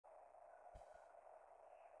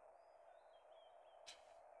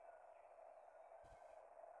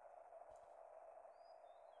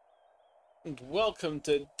And welcome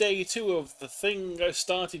to day 2 of the thing I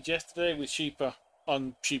started yesterday with Sheepa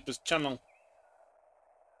on Sheepa's channel.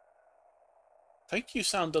 Thank you,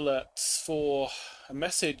 Sound Alerts, for a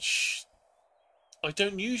message. I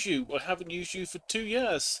don't use you. I haven't used you for 2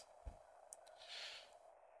 years.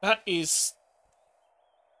 That is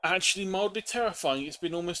actually mildly terrifying. It's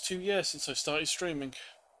been almost 2 years since I started streaming.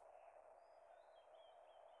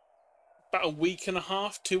 About a week and a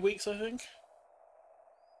half, 2 weeks, I think.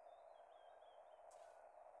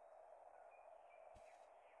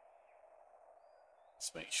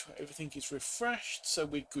 Let's make sure everything is refreshed so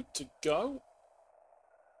we're good to go.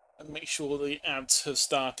 And make sure the ads have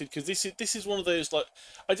started, because this is one of those, like,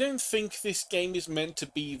 I don't think this game is meant to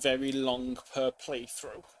be very long per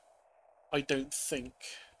playthrough. I don't think.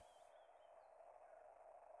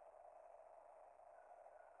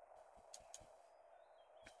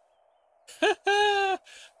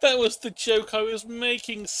 That was the joke I was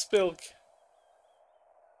making, Spilk.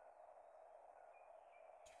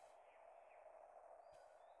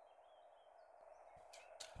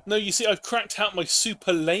 No, you see, I've cracked out my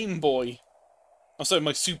super lame boy. I'm sorry,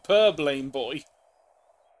 my superb lame boy.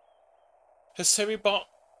 Has Seribot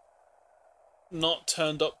not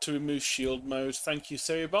turned up to remove shield mode? Thank you,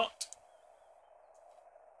 Seribot.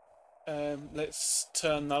 Let's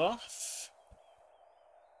turn that off.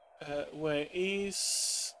 Where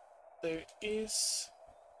is... There it is.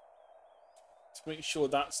 Let's make sure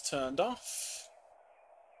that's turned off.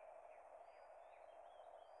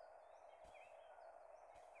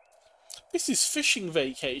 This is fishing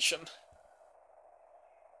vacation.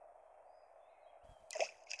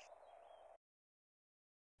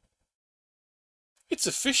 It's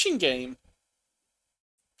a fishing game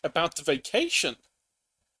about the vacation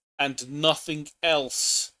and nothing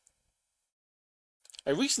else.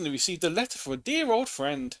 I recently received a letter from a dear old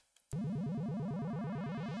friend.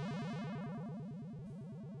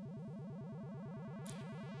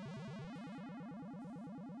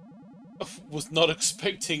 I was not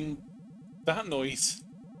expecting that noise.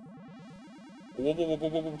 Whoa, whoa, whoa,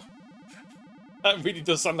 whoa, whoa. That really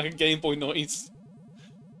does sound like a Game Boy noise.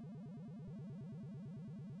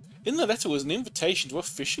 In the letter was an invitation to a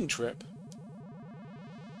fishing trip.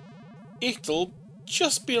 It'll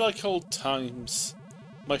just be like old times,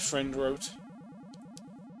 my friend wrote.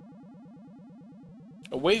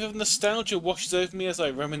 A wave of nostalgia washes over me as I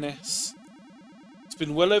reminisce. It's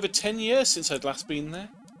been well over 10 years since I'd last been there.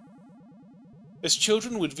 As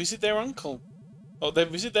children would visit their uncle. Or they'd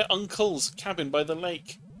visit their uncle's cabin by the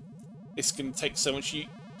lake. It's going to take so much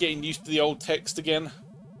getting used to the old text again.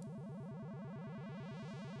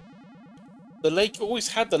 The lake always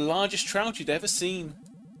had the largest trout you'd ever seen.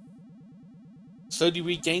 Slowly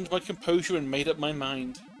regained my composure and made up my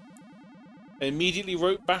mind. I immediately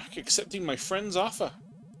wrote back, accepting my friend's offer.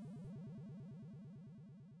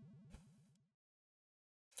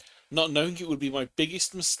 Not knowing it would be my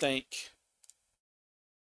biggest mistake.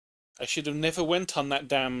 I should have never went on that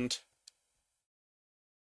damned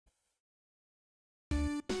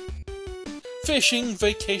fishing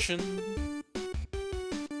vacation.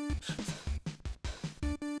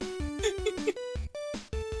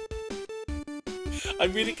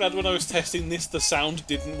 I'm really glad when I was testing this the sound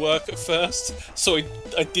didn't work at first, so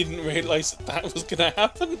I didn't realise that was going to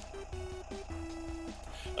happen.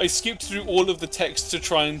 I skipped through all of the text to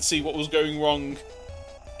try and see what was going wrong,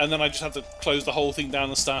 and then I just had to close the whole thing down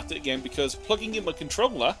and start it again, because plugging in my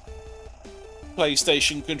controller,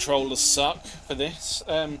 PlayStation controllers suck for this,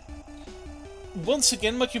 once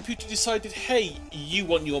again my computer decided, hey, you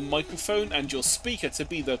want your microphone and your speaker to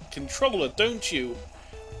be the controller, don't you?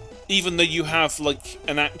 Even though you have, like,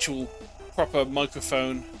 an actual proper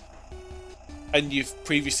microphone, and you've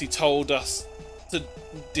previously told us to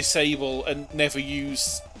disable and never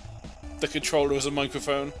use the controller as a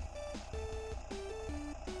microphone.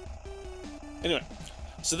 Anyway,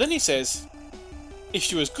 so then he says, if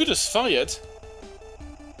you're as good as fired...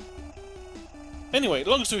 Anyway,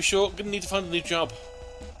 long story short, gonna need to find a new job.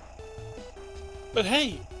 But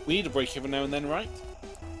hey, we need a break every now and then, right?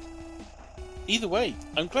 Either way,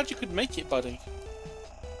 I'm glad you could make it, buddy.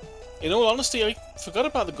 In all honesty, I forgot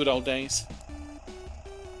about the good old days.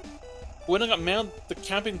 When I got mailed the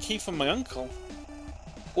cabin key from my uncle,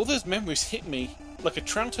 all those memories hit me like a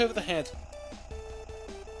trout over the head.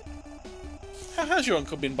 How has your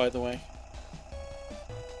uncle been, by the way?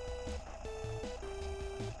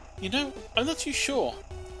 You know, I'm not too sure.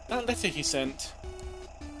 That letter he sent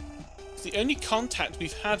is the only contact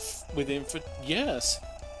we've had with him for years.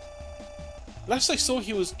 Last I saw,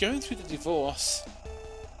 he was going through the divorce.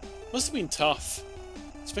 Must have been tough,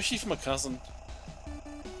 especially for my cousin.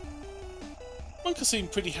 Uncle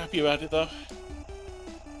seemed pretty happy about it, though.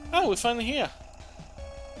 Oh, we're finally here.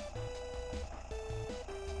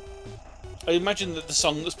 I imagine that the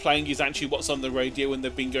song that's playing is actually what's on the radio and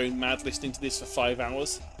they've been going mad listening to this for 5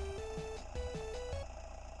 hours.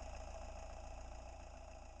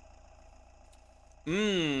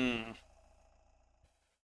 Look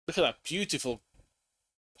at that beautiful,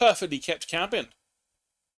 perfectly kept cabin.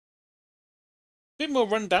 Bit more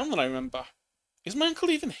run down than I remember. Is my uncle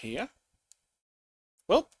even here?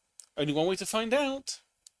 Well, only one way to find out.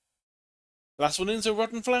 Last one in's a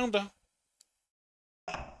rotten flounder.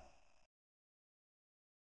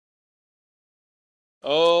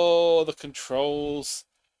 Oh, the controls.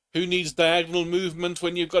 Who needs diagonal movement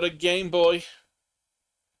when you've got a Game Boy?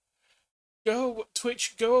 Go,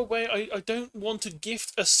 Twitch, go away. I don't want to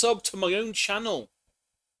gift a sub to my own channel.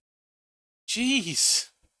 Jeez.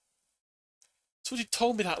 Somebody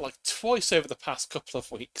told me that like twice over the past couple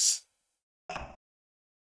of weeks.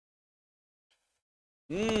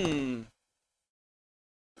 Look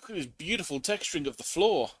at this beautiful texturing of the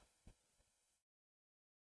floor.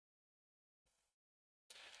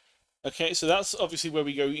 Okay, so that's obviously where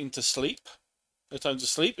we go into sleep. No time to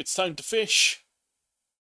sleep, it's time to fish.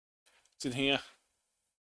 What's in here?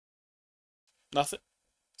 Nothing.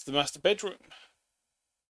 It's the master bedroom.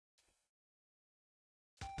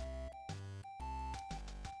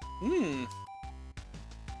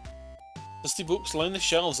 Dusty books line the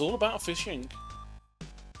shelves, all about fishing.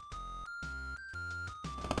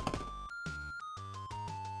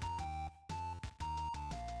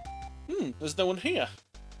 There's no one here.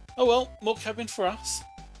 Oh well, more cabin for us.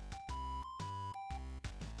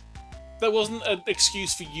 There wasn't an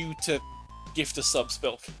excuse for you to gift a sub,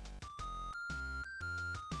 Spilk.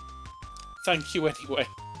 Thank you anyway.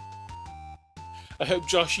 I hope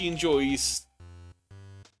Joshy enjoys.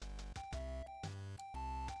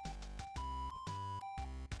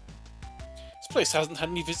 This place hasn't had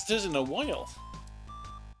any visitors in a while.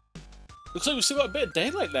 Looks like we've still got a bit of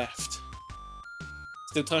daylight left.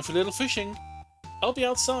 Still time for a little fishing. I'll be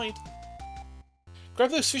outside.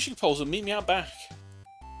 Grab those fishing poles and meet me out back.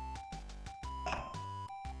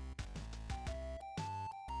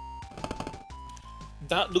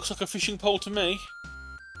 That looks like a fishing pole to me.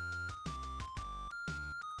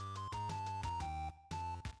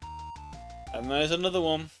 And there's another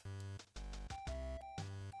one.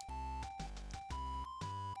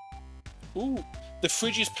 Ooh, the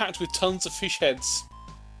fridge is packed with tons of fish heads.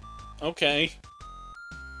 Okay.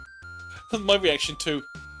 My reaction too.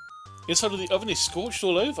 Inside of the oven is scorched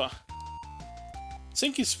all over.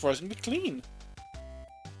 Sink is surprisingly clean.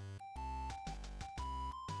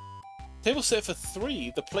 Table set for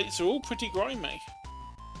 3. The plates are all pretty grimy.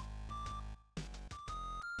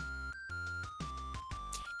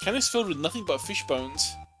 Can is filled with nothing but fish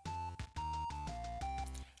bones.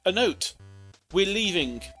 A note. We're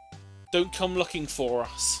leaving. Don't come looking for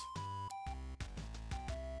us.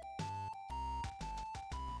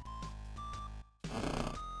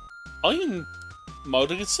 I am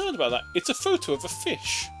mildly concerned about that. It's a photo of a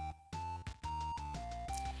fish.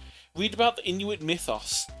 Read about the Inuit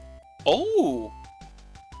mythos. Oh!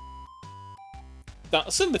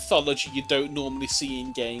 That's a mythology you don't normally see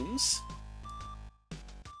in games.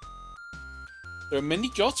 There are many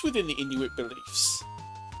gods within the Inuit beliefs.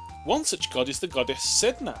 One such god is the goddess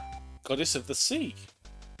Sedna, goddess of the sea.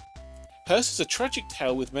 Hers is a tragic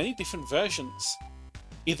tale with many different versions,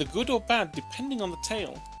 either good or bad depending on the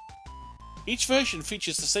tale. Each version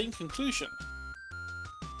features the same conclusion.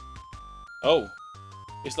 Oh,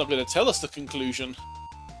 it's not going to tell us the conclusion.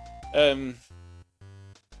 This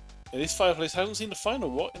fireplace hasn't seen a fire in a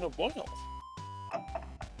while.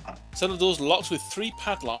 Cellar doors locked with 3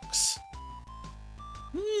 padlocks.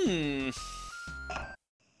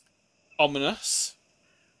 Ominous.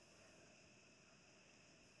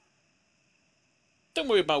 Don't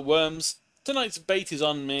worry about worms. Tonight's bait is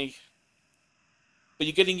on me. But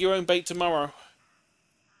you're getting your own bait tomorrow.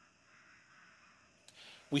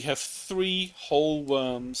 We have 3 whole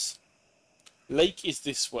worms. Lake is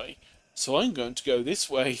this way, so I'm going to go this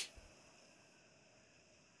way.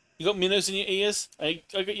 You got minnows in your ears? I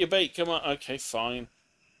got your bait, come on. Okay, fine.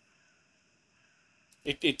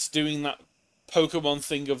 It's doing that Pokemon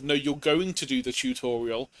thing of, no, you're going to do the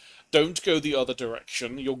tutorial. Don't go the other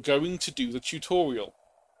direction. You're going to do the tutorial.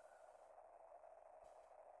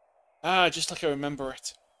 Ah, just like I remember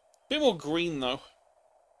it. Bit more green, though.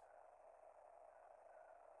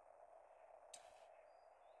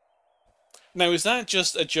 Now, is that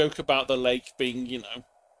just a joke about the lake being, you know,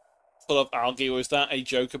 full of algae, or is that a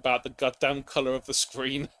joke about the goddamn colour of the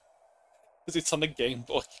screen? Because it's on a Game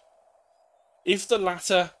Boy. If the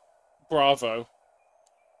latter, bravo.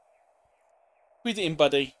 Breathe it in,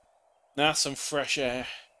 buddy. Now some fresh air.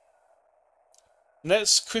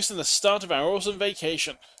 Let's christen the start of our awesome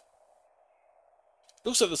vacation.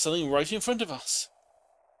 Looks like there's something right in front of us.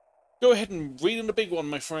 Go ahead and read on the big one,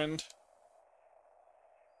 my friend.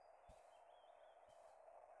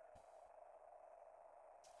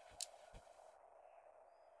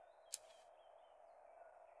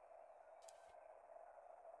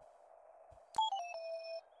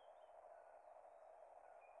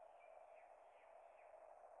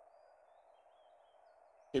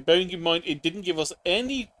 Okay, bearing in mind it didn't give us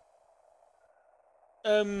any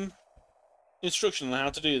instruction on how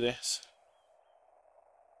to do this.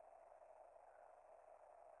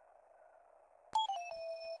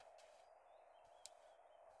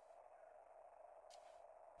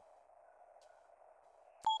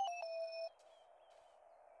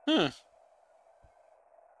 Huh.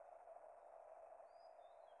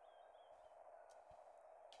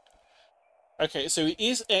 Okay, so it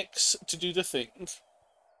is X to do the thing.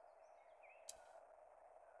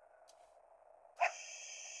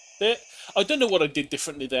 There, I don't know what I did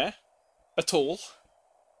differently there, at all.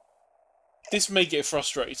 This may get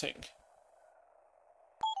frustrating.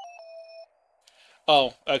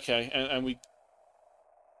 Oh, okay, and we...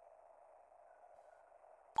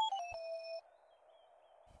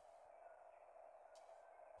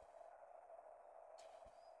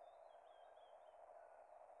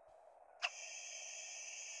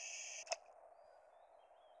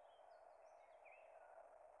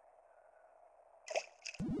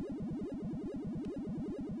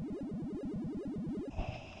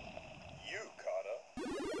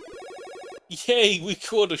 Yay, we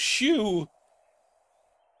caught a shoe!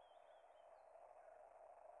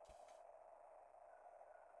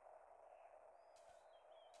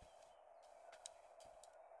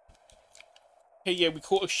 Hey, yeah, we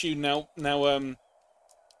caught a shoe now.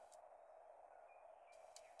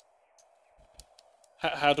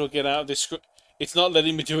 How do I get out of this? It's not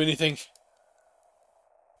letting me do anything.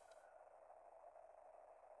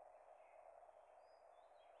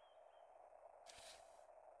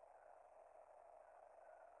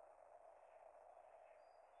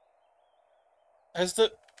 Has the... I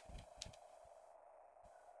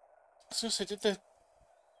was gonna say, did the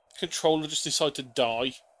controller just decide to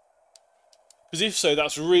die? Because if so,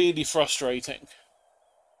 that's really frustrating.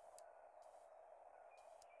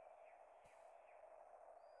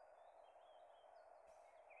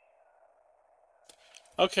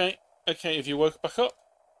 Okay, okay, if you woke back up,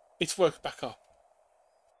 it's woke back up.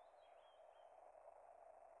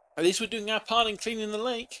 At least we're doing our part in cleaning the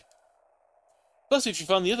lake. Plus, if you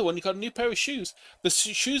find the other one, you got a new pair of shoes. The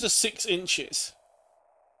shoes are 6 inches.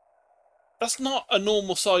 That's not a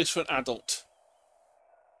normal size for an adult.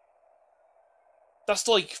 That's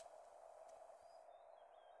like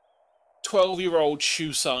 12-year-old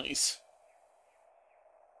shoe size.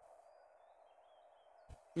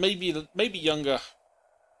 Maybe younger.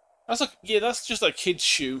 That's like, yeah, that's just a kid's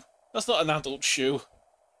shoe. That's not an adult shoe.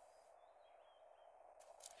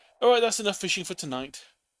 Alright, that's enough fishing for tonight.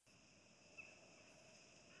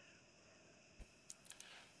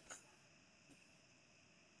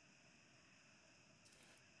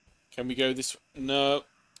 Can we go this... No.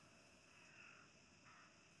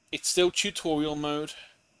 It's still tutorial mode.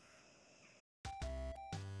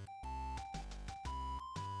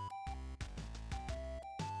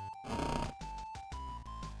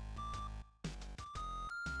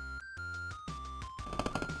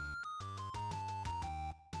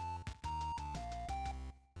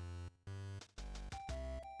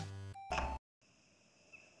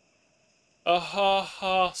 Ha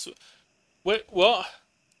ha. Wait, what?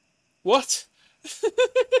 What?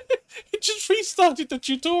 It just restarted the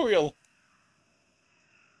tutorial.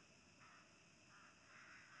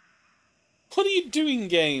 What are you doing,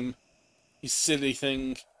 game? You silly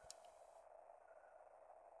thing.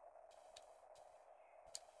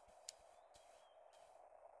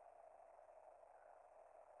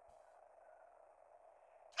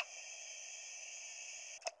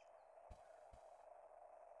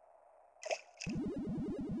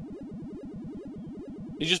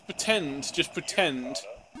 You just pretend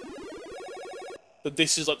that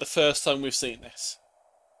this is like the first time we've seen this.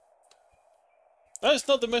 That's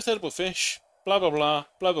not the most edible fish. Blah blah blah,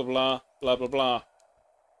 blah blah blah, blah blah blah.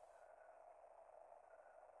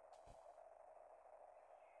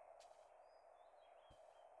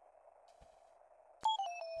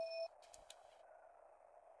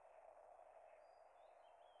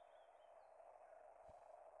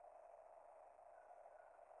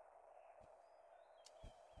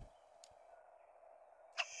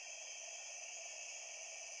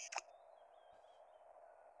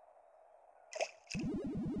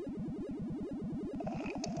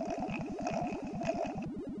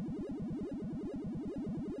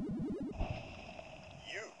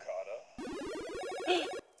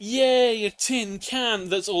 Yay, a tin can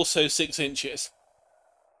that's also 6 inches.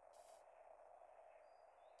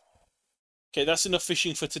 Okay, that's enough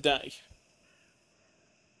fishing for today.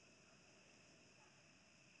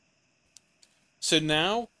 So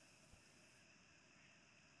now,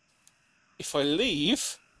 if I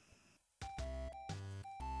leave...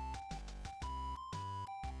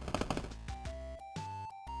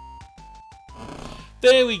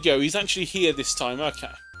 There we go, he's actually here this time, okay.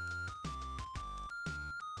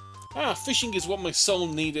 Ah, fishing is what my soul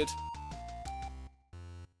needed.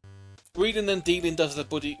 Reading and dealing does the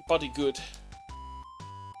body good.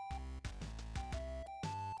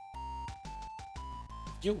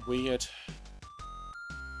 You're weird.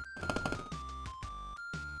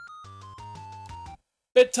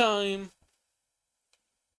 Bedtime!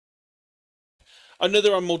 I know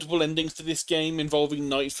there are multiple endings to this game involving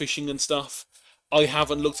night fishing and stuff. I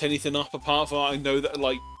haven't looked anything up apart from I know that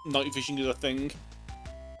like night fishing is a thing.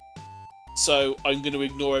 So I'm going to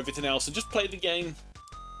ignore everything else and just play the game.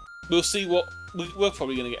 We'll see what... We're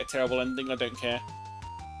probably going to get a terrible ending, I don't care.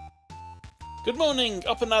 Good morning!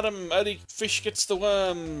 Up and at 'em! Early fish gets the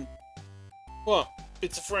worm! What?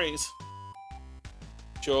 It's a phrase.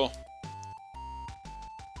 Sure.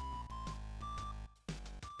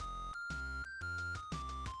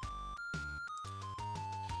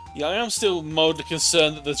 Yeah, I am still mildly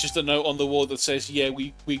concerned that there's just a note on the wall that says, yeah,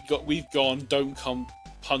 we've gone, don't come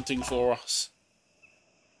hunting for us.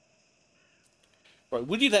 Right,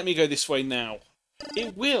 will you let me go this way now?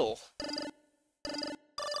 It will!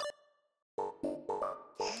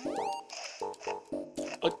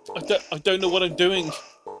 I don't know what I'm doing.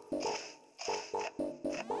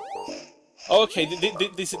 Oh, okay,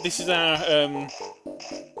 this is our,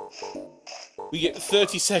 we get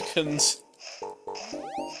 30 seconds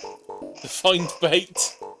to find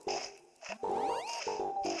bait.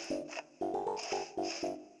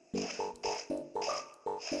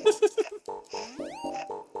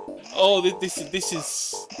 Oh,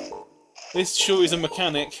 this sure is a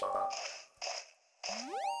mechanic.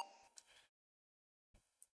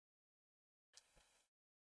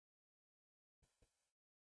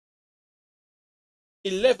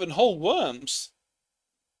 "11 whole worms."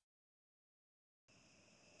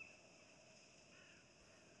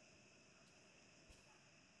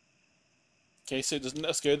 Okay, so it doesn't let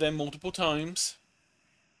us go there multiple times.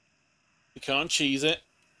 We can't cheese it.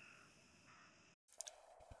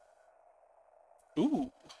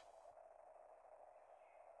 Ooh.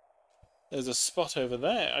 There's a spot over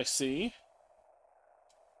there, I see.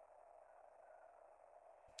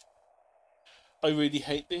 I really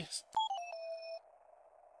hate this.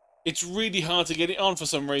 It's really hard to get it on for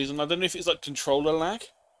some reason. I don't know if it's like controller lag.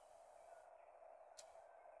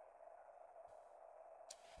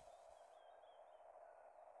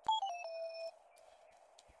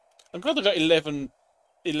 I'm glad I got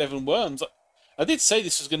 11 worms. I did say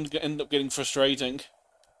this was going to end up getting frustrating.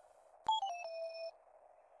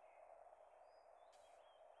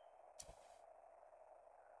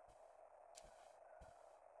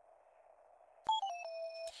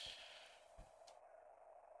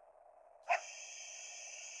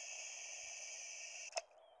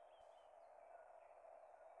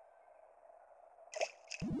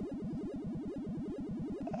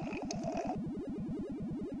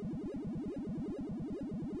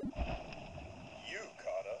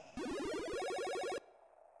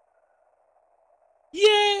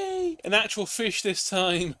 Yay! An actual fish this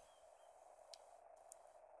time.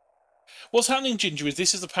 What's happening, Ginger, is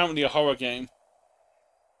this is apparently a horror game.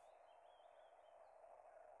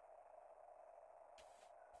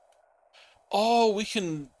 Oh, we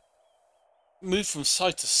can move from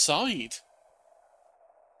side to side.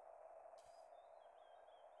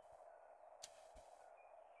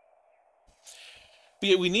 But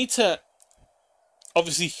yeah, we need to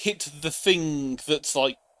obviously hit the thing that's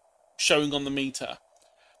like showing on the meter.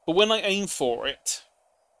 But when I aim for it,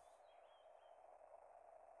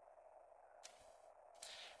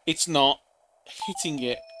 it's not hitting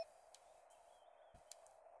it.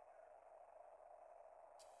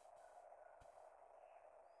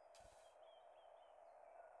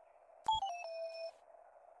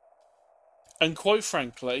 And quite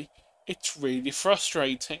frankly, it's really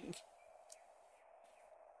frustrating.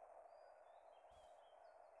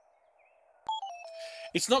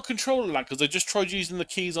 It's not controller lag, because I just tried using the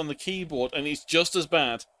keys on the keyboard and it's just as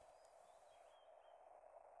bad.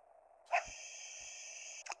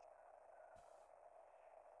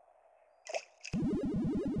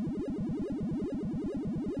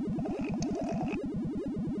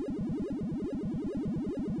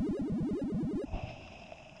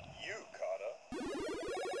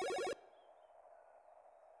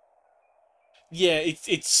 Yeah,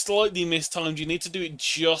 it's slightly mistimed. You need to do it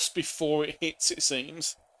just before it hits, it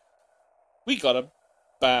seems. We got a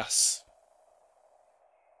bass.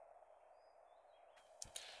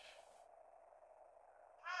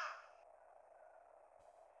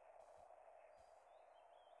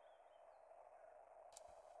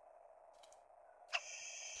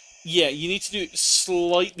 Yeah, you need to do it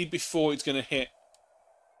slightly before it's going to hit.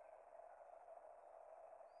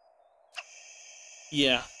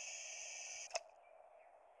 Yeah.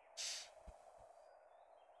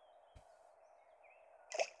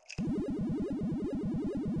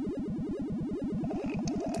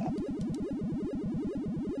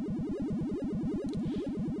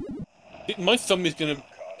 My thumb is going to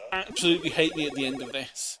absolutely hate me at the end of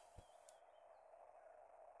this.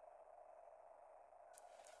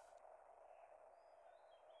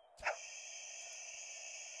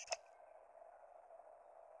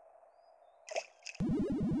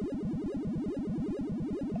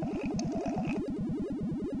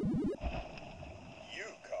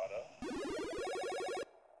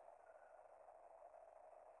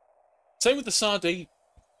 Same with the sardine.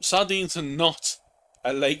 Sardines are not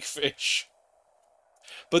a lake fish.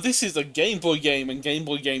 But this is a Game Boy game, and Game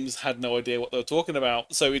Boy games had no idea what they were talking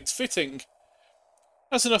about, so it's fitting.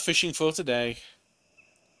 That's enough fishing for today.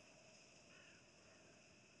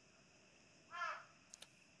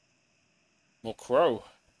 More crow.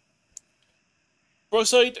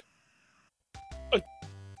 Broside, I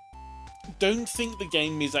don't think the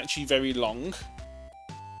game is actually very long.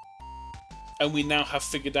 And we now have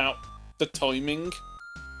figured out the timing.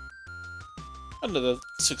 Another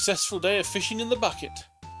successful day of fishing in the bucket.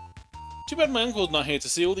 Too bad my uncle's not here to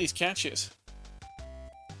see all these catches.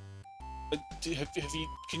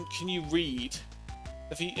 Can you read?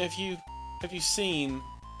 Have you seen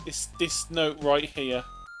this note right here?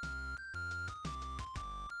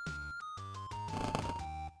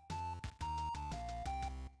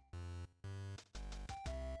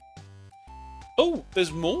 Oh,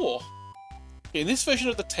 there's more. In this version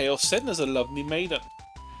of the tale, Sedna's a lovely maiden.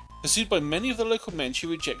 Pursued by many of the local men, she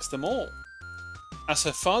rejects them all. As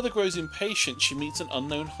her father grows impatient, she meets an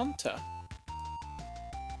unknown hunter.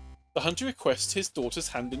 The hunter requests his daughter's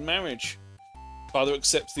hand in marriage. Father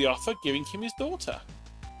accepts the offer, giving him his daughter.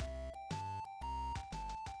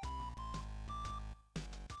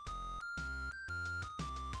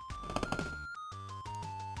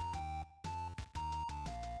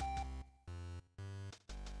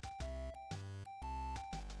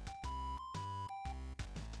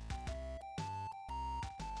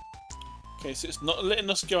 Okay, so it's not letting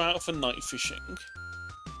us go out for night fishing.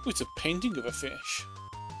 Oh, it's a painting of a fish.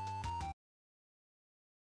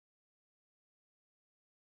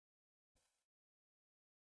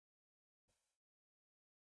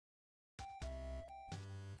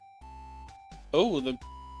 Oh,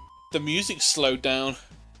 the music slowed down.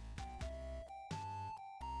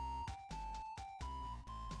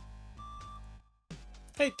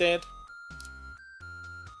 Hey, Dad.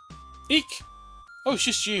 Eek! Oh, it's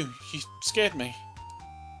just you. You scared me.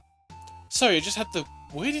 Sorry, I just had the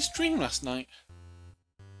weirdest dream last night.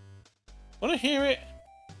 Wanna hear it?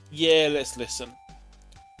 Yeah, let's listen.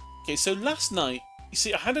 Okay, so last night, you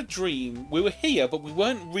see, I had a dream. We were here, but we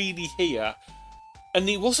weren't really here. And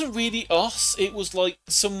it wasn't really us. It was like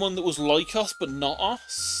someone that was like us, but not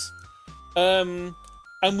us. And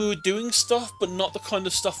we were doing stuff, but not the kind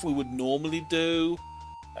of stuff we would normally do.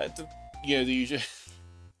 The usual.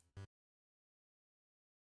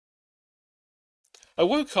 I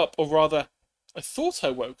woke up, or rather, I thought I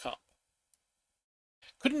woke up.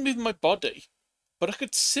 Couldn't move my body, but I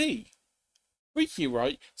could see. Freaky,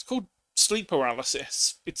 right? It's called sleep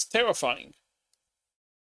paralysis. It's terrifying.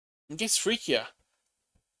 It gets freakier.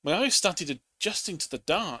 My eyes started adjusting to the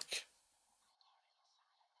dark.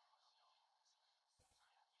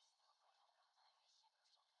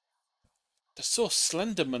 I saw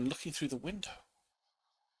Slenderman looking through the window.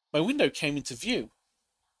 My window came into view.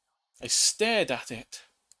 I stared at it.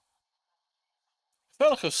 I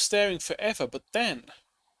felt like I was staring forever, but then,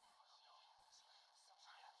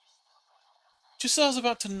 just as I was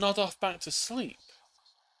about to nod off back to sleep,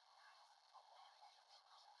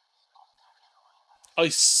 I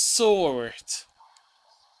saw it.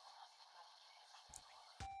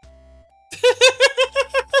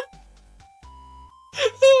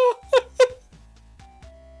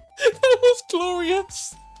 That was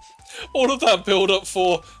glorious. All of that build up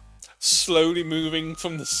for slowly moving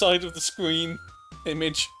from the side of the screen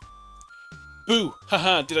image. Boo!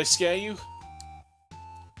 Haha, did I scare you?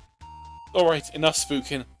 Alright, enough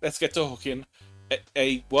spooking. Let's get to hooking.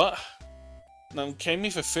 What? No, I came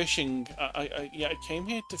here for fishing. Yeah, I came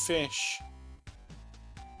here to fish.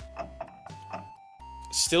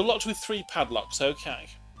 Still locked with 3 padlocks, okay.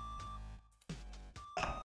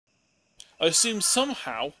 I assume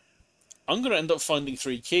somehow I'm going to end up finding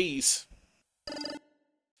 3 keys.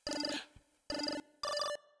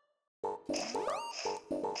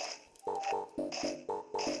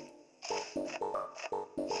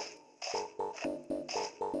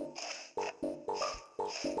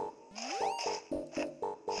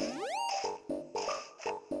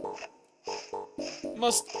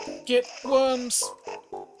 Must get worms.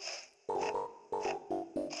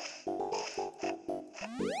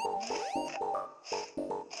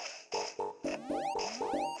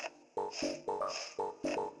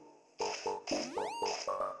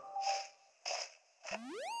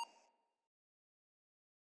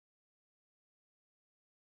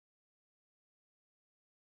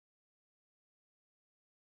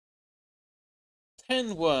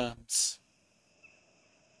 Ten worms.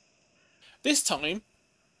 This time,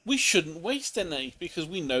 we shouldn't waste any, because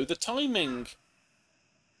we know the timing.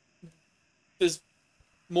 There's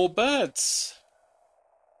more birds.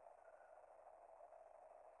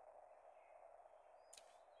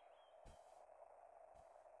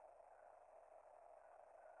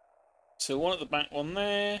 So one at the back, one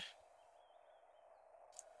there.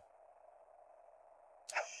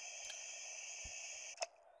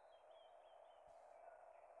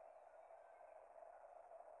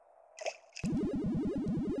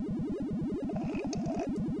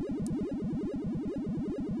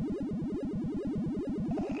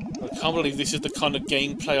 I can't believe this is the kind of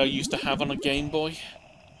gameplay I used to have on a Game Boy.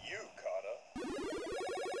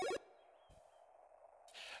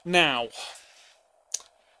 Now,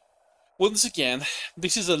 once again,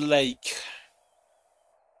 this is a lake.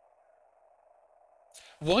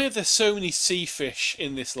 Why are there so many sea fish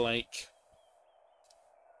in this lake?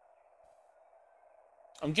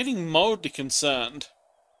 I'm getting mildly concerned.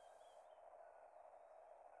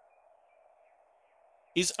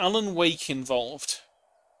 Is Alan Wake involved?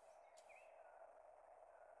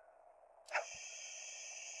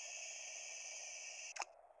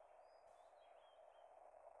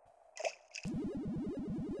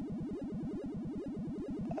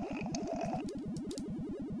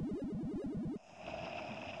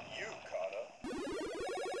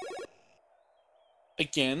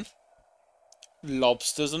 Again,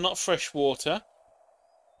 lobsters are not freshwater.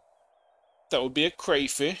 That would be a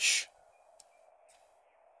crayfish.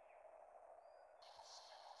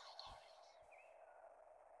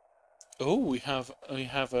 Oh, we have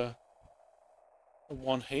a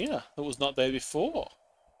one here that was not there before.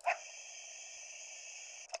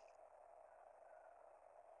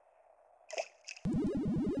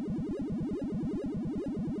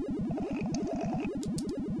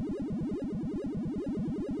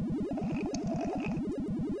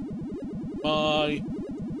 My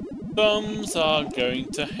thumbs are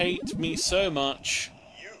going to hate me so much.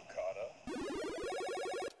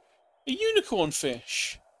 A unicorn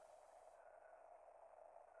fish.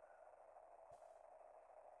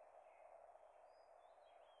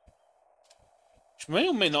 Which may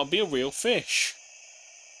or may not be a real fish.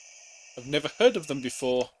 I've never heard of them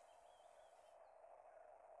before.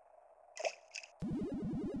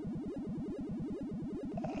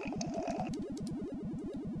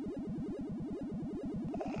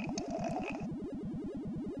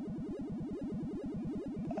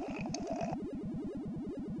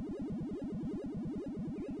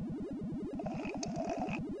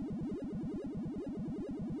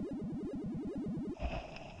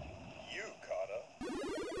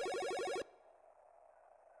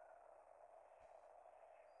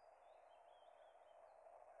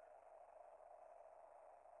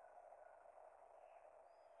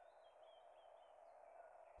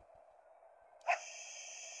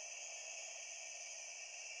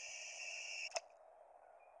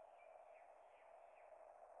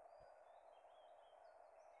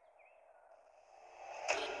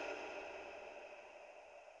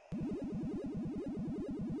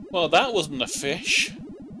 Well, that wasn't a fish.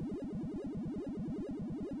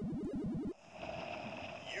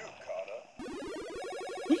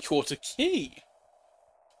 We caught a key.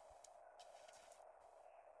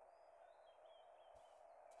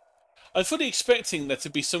 I'm fully expecting there to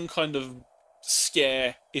be some kind of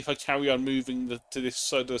scare if I carry on moving to this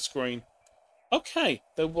side of the screen. Okay,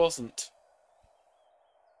 there wasn't.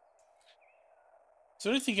 Is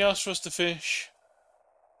there anything else for us to fish?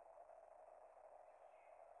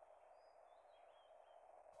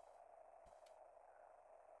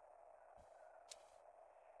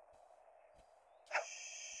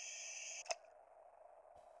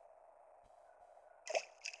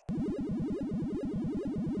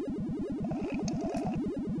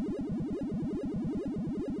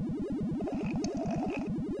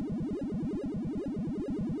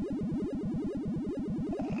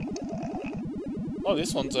 Oh,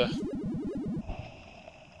 this one's a... You,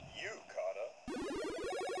 Carter.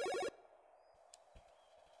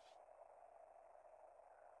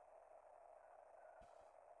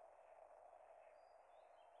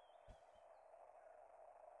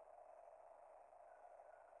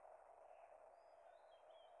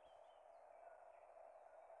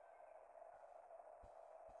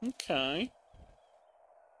 Okay.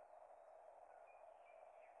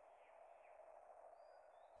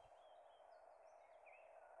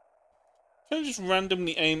 Can I just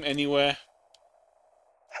randomly aim anywhere?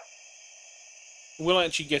 Will I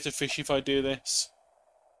actually get a fish if I do this?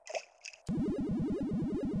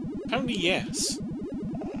 Apparently, yes.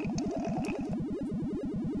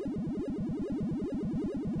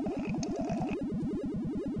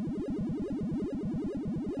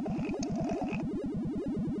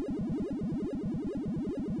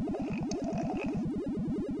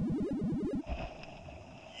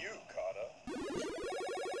 You, Carter.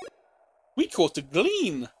 We caught a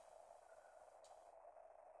glean!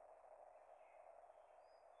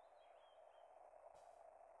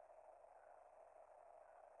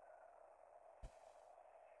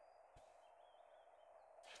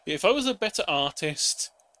 If I was a better artist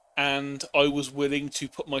and I was willing to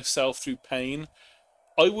put myself through pain,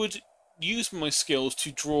 I would use my skills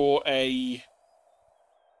to draw a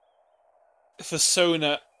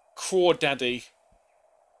persona crawdaddy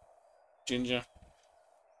ginger.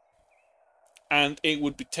 And it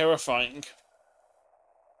would be terrifying.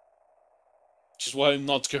 Which is why I'm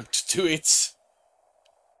not going to do it. Is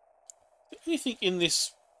there anything in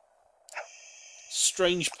this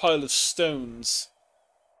strange pile of stones?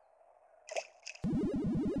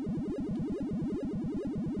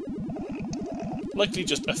 Likely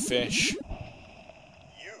just a fish.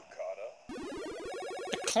 You, Carter.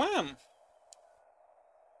 A clam!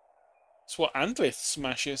 That's what Andlith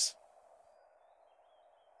smashes.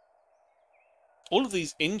 All of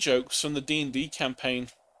these in-jokes from the D&D campaign.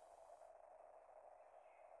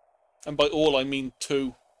 And by all, I mean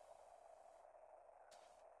 2.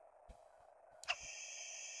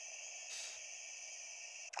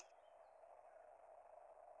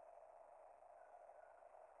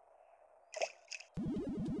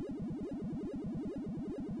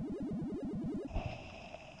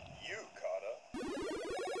 You, Carter.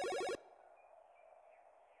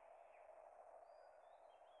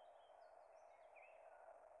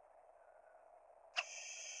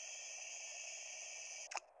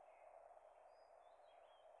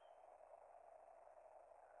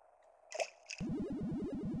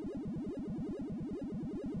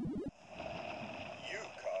 You,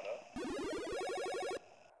 Carter.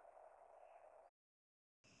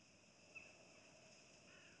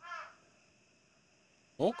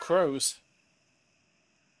 More crows.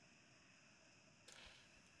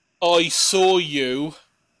 I saw you.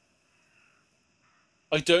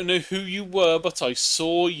 I don't know who you were, but I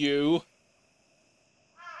saw you.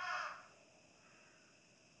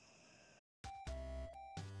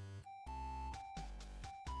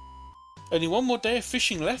 Only one more day of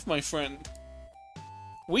fishing left, my friend.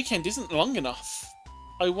 Weekend isn't long enough.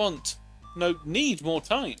 I want, no, need more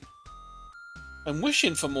time. I'm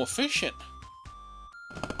wishing for more fishing.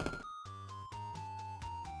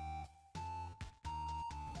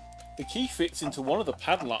 The key fits into one of the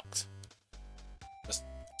padlocks. There's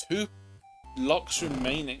 2 locks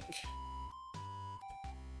remaining.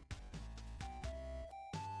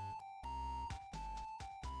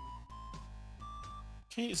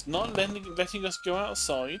 Okay, it's not letting us go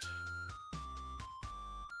outside.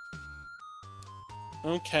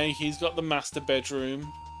 Okay, he's got the master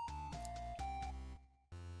bedroom.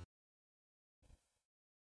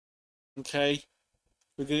 Okay,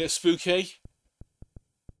 we're gonna get spooky.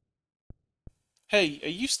 Hey, are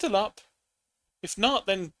you still up? If not,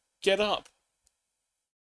 then get up.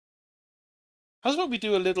 How's about we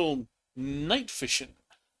do a little night fishing?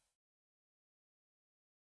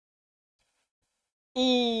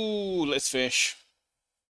 Ooh, let's fish.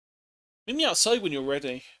 Meet me outside when you're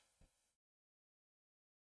ready.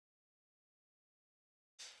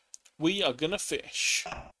 We are gonna fish.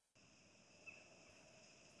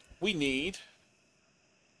 We need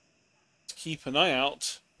to keep an eye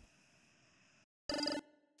out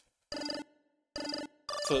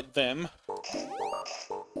for them.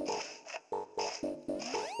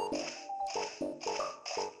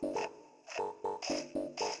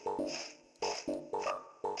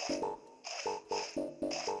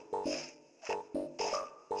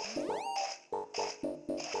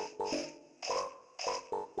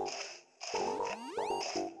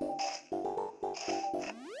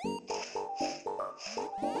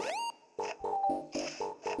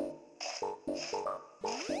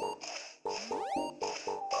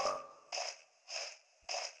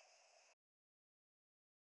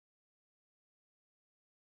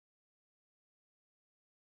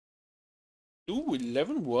 Ooh,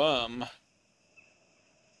 11 worm.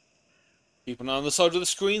 Keep an eye on the side of the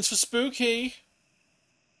screens for spooky.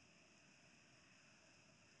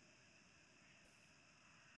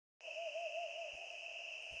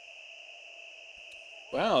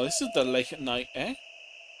 Wow, this is the lake at night, eh?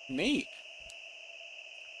 Neat.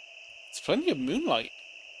 There's plenty of moonlight.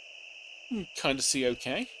 Kind of see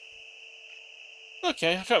okay.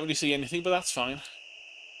 Okay, I can't really see anything, but that's fine.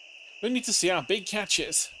 We need to see our big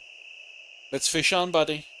catches. Let's fish on,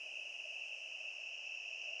 buddy.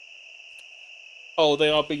 Oh, they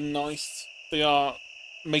are being nice. They are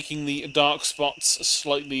making the dark spots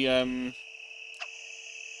slightly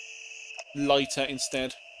lighter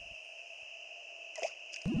instead.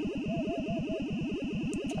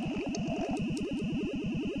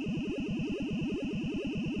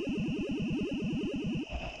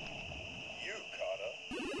 You, Carter.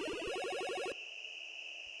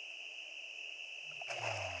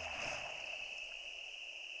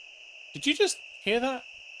 Did you just hear that?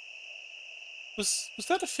 Was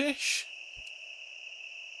that a fish?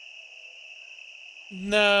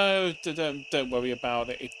 No, don't worry about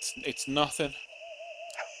it. It's nothing.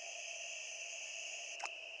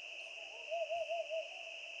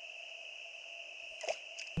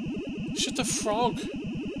 It's just a frog.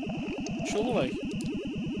 Surely.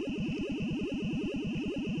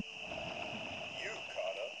 You,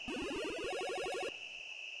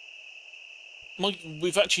 Carter.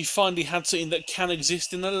 We've actually finally had something that can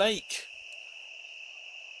exist in a lake.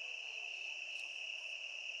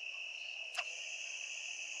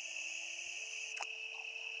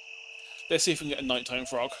 Let's see if we can get a nighttime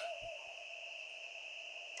frog.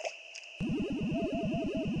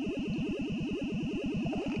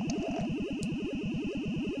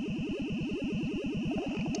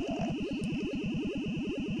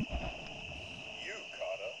 You,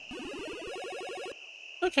 Carter.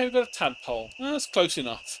 Okay, we've got a tadpole. That's close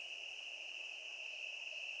enough.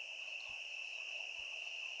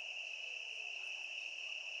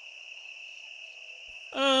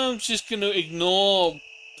 I'm just going to ignore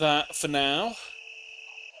that for now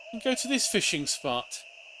and go to this fishing spot.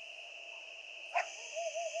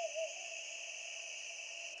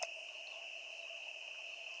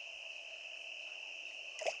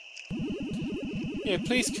 Yeah,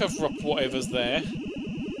 please cover up whatever's there. You,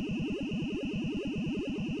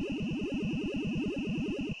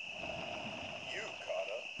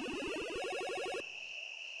 Carter.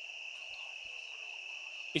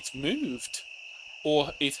 It's moved.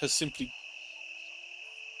 Or it has simply...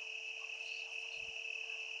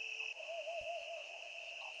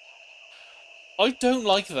 I don't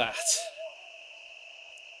like that.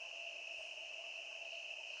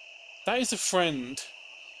 That is a friend.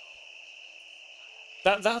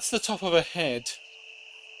 That's the top of a head.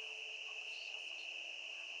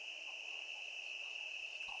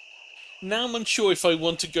 Now I'm unsure if I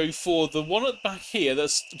want to go for the one at back here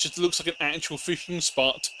that just looks like an actual fishing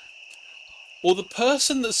spot, or the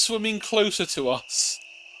person that's swimming closer to us.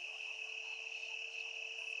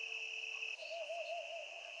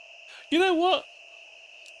 You know what?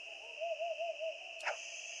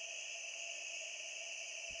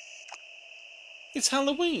 It's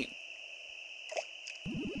Halloween.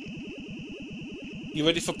 You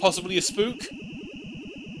ready for possibly a spook?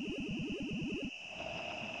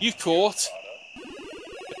 You caught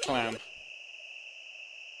a clam.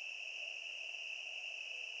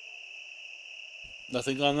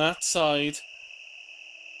 Nothing on that side.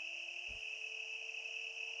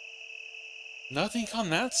 Nothing on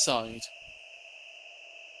that side.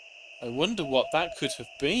 I wonder what that could have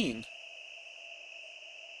been.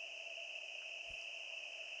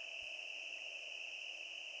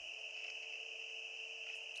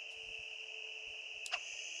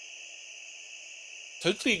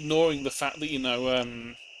 Totally ignoring the fact that, you know,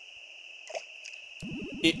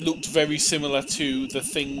 it looked very similar to the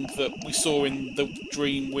thing that we saw in the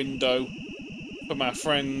dream window from our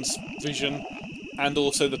friend's vision, and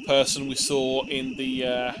also the person we saw in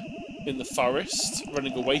the forest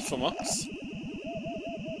running away from us.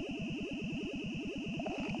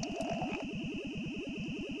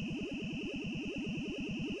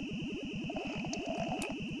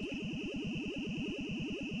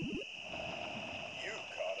 You,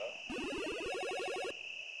 Carter.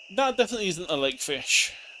 That definitely isn't a lake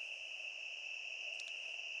fish.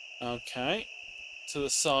 Okay. To the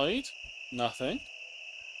side. Nothing.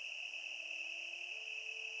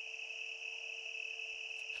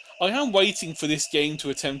 I am waiting for this game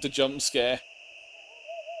to attempt a jump scare.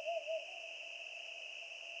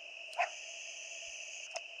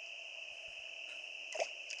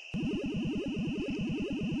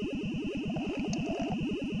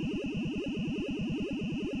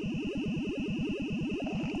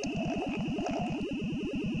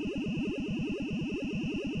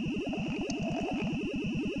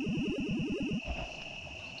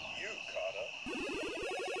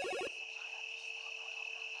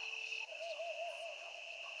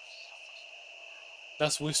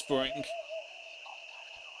 That's whispering.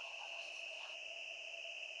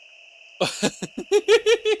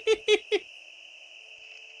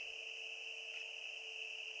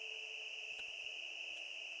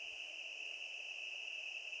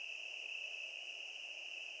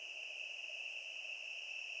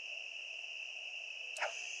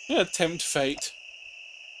 Yeah, tempt fate.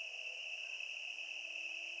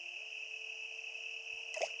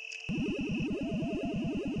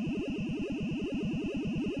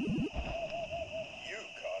 You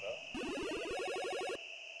caught up.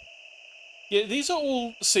 Yeah, these are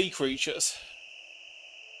all sea creatures.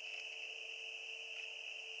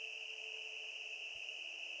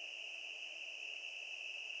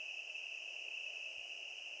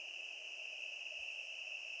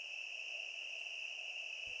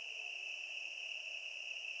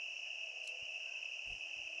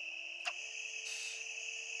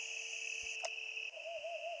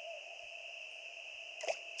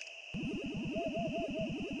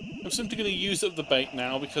 I'm simply going to use up the bait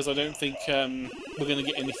now because I don't think we're going to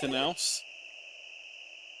get anything else.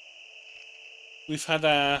 We've had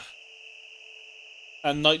our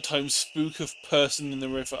nighttime spook of person in the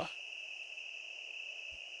river.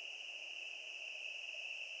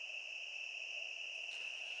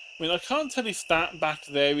 I mean, I can't tell if that back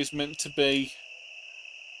there is meant to be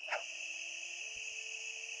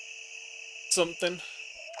something.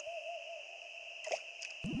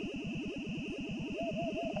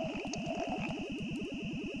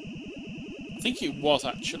 I think it was,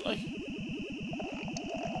 actually.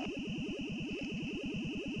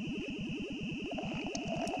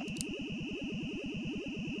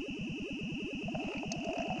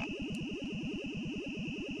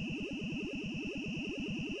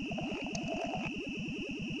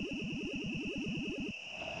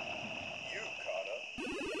 You caught up.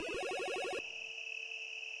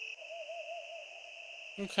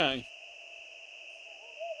 Okay.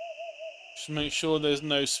 Just make sure there's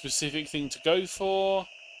no specific thing to go for.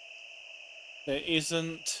 There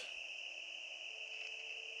isn't.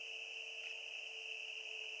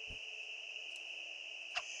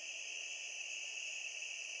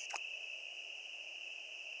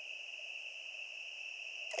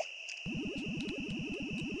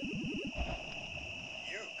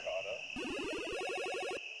 You caught up.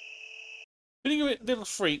 Feeling a bit little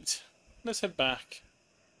freaked. Let's head back.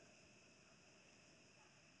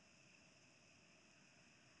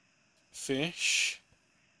 Fish.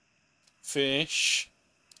 Fish.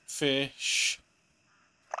 Fish.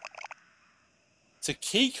 It's a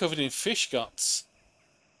key covered in fish guts.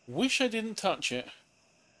 Wish I didn't touch it.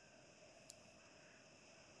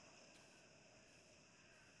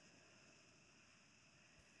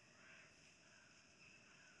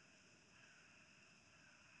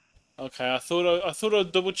 Okay, I thought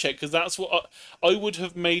I'd double check because that's what I would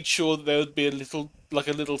have made sure that there would be a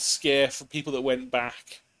little scare for people that went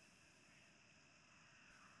back.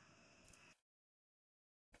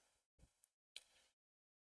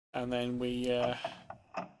 And then we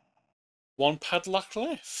one padlock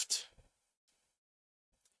left.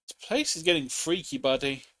 This place is getting freaky,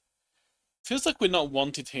 buddy. Feels like we're not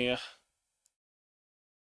wanted here.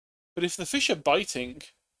 But if the fish are biting,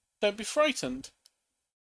 don't be frightened.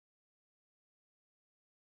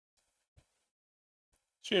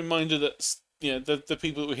 Just a reminder that the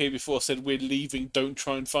people that were here before said we're leaving, don't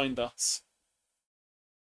try and find us.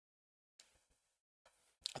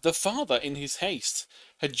 The father, in his haste,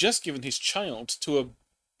 had just given his child to a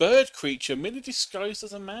bird creature merely disguised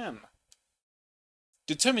as a man.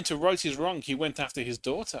 Determined to right his wrong, he went after his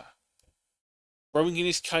daughter. Rowing in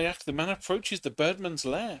his kayak, the man approaches the birdman's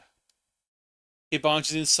lair. He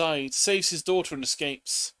barges inside, saves his daughter and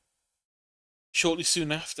escapes. Shortly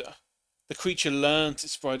soon after, the creature learns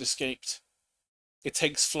its bride escaped. It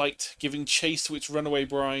takes flight, giving chase to its runaway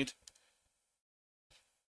bride.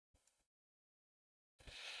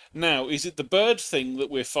 Now, is it the bird thing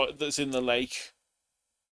that that's in the lake,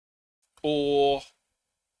 or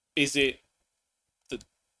is it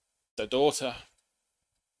the daughter?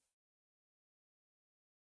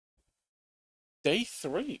 Day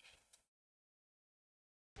 3.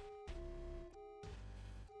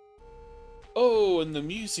 Oh, and the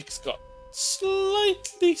music's got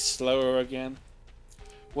slightly slower again.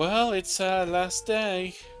 Well, it's our last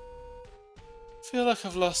day. Feel like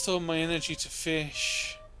I've lost all my energy to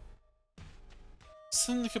fish.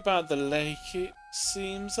 Something about the lake, it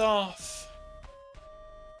seems off.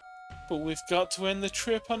 But we've got to end the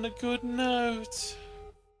trip on a good note.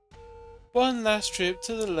 One last trip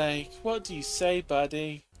to the lake. What do you say,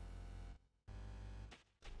 buddy?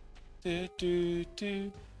 Do do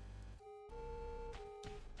do.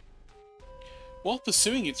 While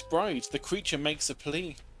pursuing its bride, the creature makes a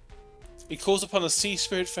plea. It calls upon the sea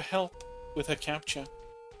spirit for help with her capture.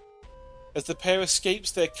 As the pair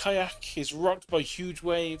escapes, their kayak is rocked by huge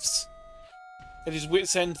waves. At his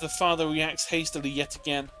wit's end, the father reacts hastily yet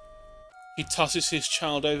again. He tosses his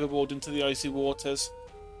child overboard into the icy waters.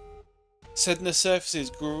 Sedna surfaces,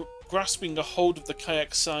 grasping a hold of the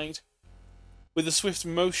kayak's side. With a swift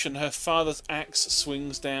motion, her father's axe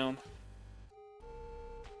swings down.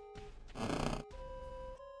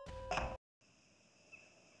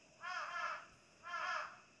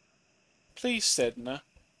 Please, Sedna.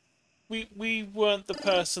 We weren't the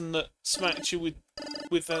person that smacked you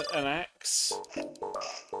with an axe.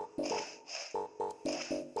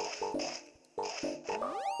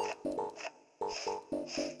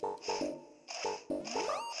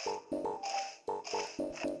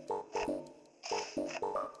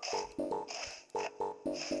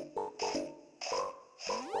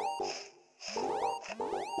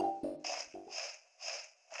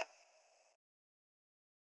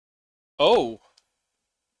 Oh,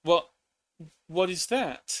 what is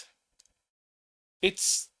that?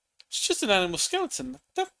 It's just an animal skeleton.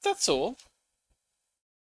 That's all.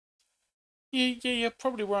 Yeah, you're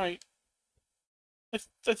probably right.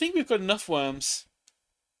 I think we've got enough worms.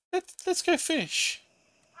 Let's go fish.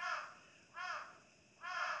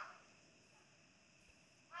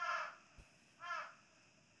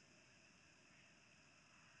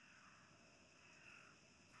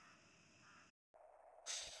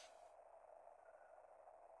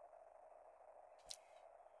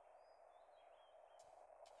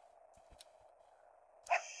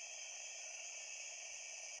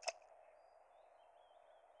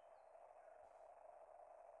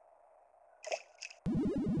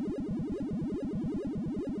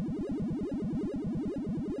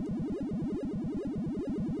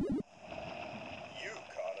 You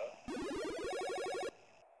caught her.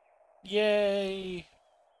 Yay!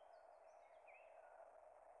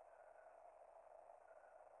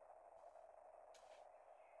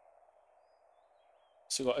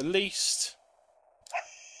 So we've got at least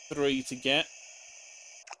 3 to get.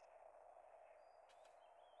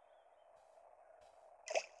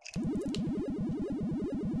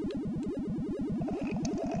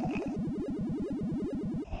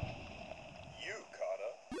 You caught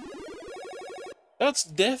her. That's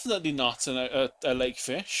definitely not a lake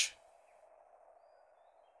fish.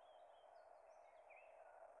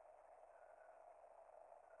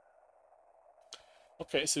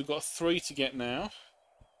 Okay, so we've got 3 to get now.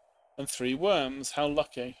 And 3 worms. How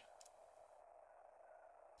lucky.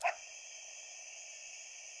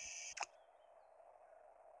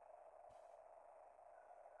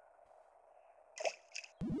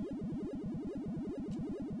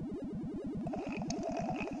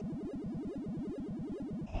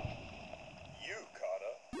 You caught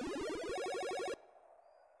her.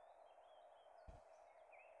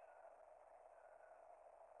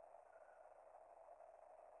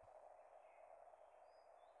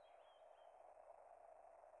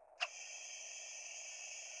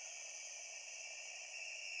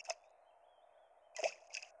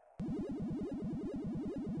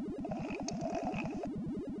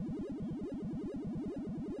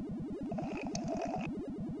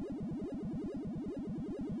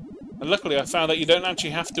 And luckily I found that you don't actually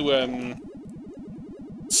have to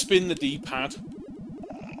spin the D-pad.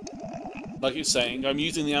 Like you're saying, I'm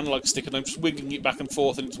using the analog stick and I'm just wiggling it back and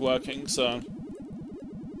forth and it's working, so...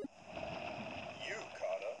 You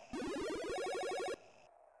caught her.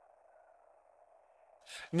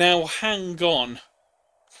 Now hang on.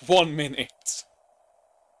 1 minute.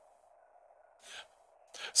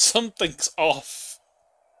 Something's off.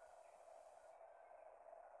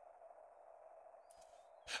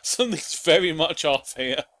 Something's very much off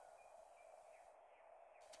here.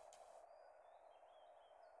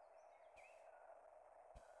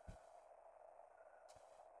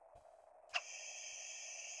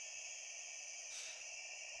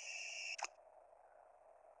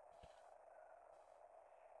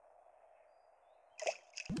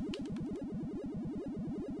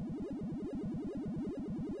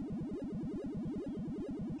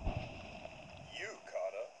 You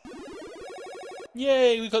caught her.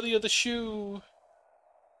 Yay, we got the other shoe.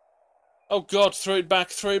 Oh god, throw it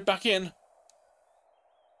back in.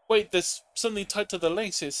 Wait, there's something tied to the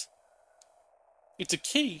laces. It's a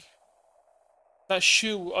key. That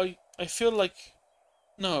shoe, I feel like...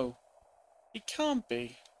 No. It can't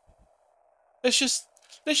be. Let's just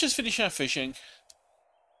finish our fishing.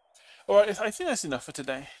 Alright, I think that's enough for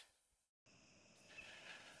today.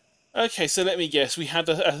 Okay, so let me guess. We had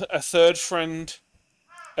a third friend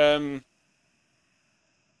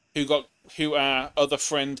who our other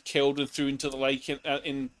friend killed and threw into the lake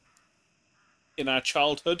in our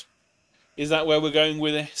childhood. Is that where we're going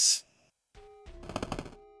with this?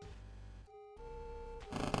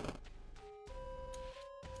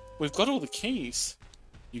 We've got all the keys.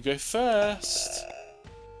 You go first.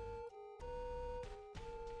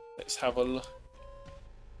 Let's have a look.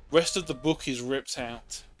 Rest of the book is ripped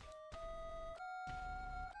out.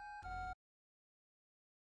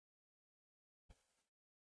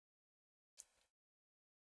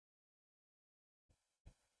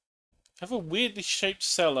 Have a weirdly shaped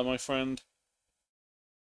cellar, my friend.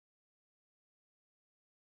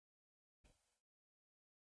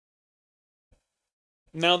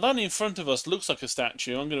 Now that in front of us looks like a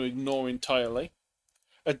statue, I'm going to ignore entirely.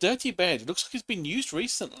 A dirty bed. It looks like it's been used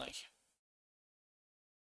recently.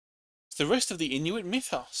 It's the rest of the Inuit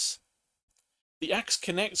mythos. The axe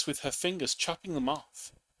connects with her fingers, chopping them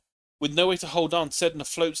off. With no way to hold on, Sedna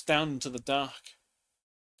floats down into the dark.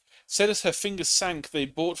 Said as her fingers sank, they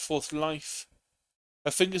brought forth life.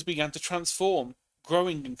 Her fingers began to transform,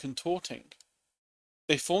 growing and contorting.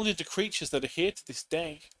 They formed into creatures that are here to this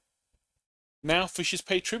day. Now fishes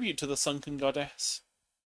pay tribute to the sunken goddess,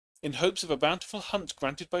 in hopes of a bountiful hunt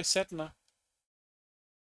granted by Sedna.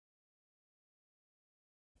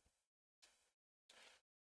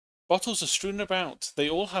 Bottles are strewn about. They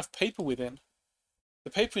all have paper within.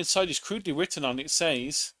 The paper inside is crudely written on. It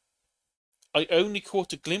says, I only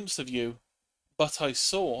caught a glimpse of you, but I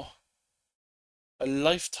saw. A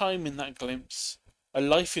lifetime in that glimpse. A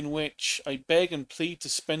life in which I beg and plead to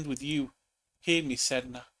spend with you. Hear me,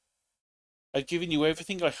 Sedna. I've given you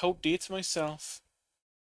everything I hold dear to myself.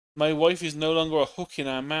 My wife is no longer a hook in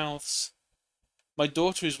our mouths. My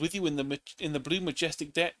daughter is with you in the blue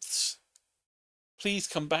majestic depths. Please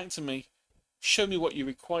come back to me. Show me what you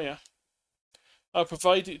require. I'll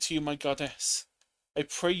provide it to you, my goddess. I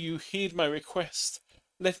pray you heed my request.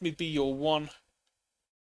 Let me be your one.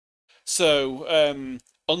 So,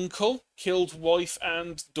 uncle killed wife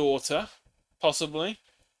and daughter, possibly.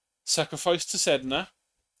 Sacrificed to Sedna,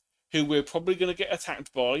 who we're probably going to get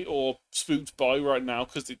attacked by or spooked by right now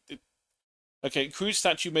because okay, crude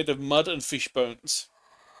statue made of mud and fish bones.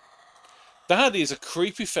 That is a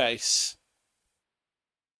creepy face.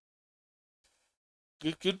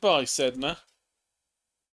 Goodbye, Sedna.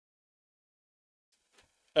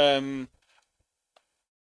 Now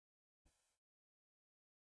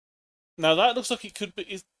that looks like it could be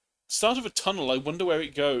the start of a tunnel. I wonder where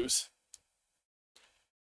it goes.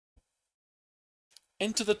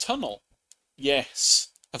 Enter the tunnel. Yes.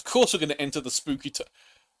 Of course we're going to enter the spooky tunnel.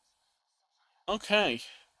 Okay.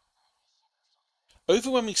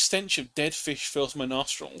 Overwhelming stench of dead fish fills my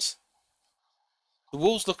nostrils. The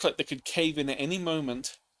walls look like they could cave in at any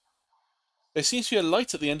moment. There seems to be a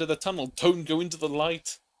light at the end of the tunnel. Don't go into the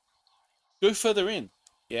light. Go further in.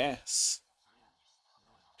 Yes.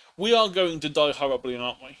 We are going to die horribly,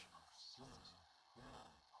 aren't we?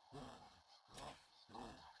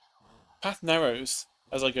 Path narrows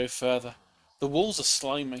as I go further. The walls are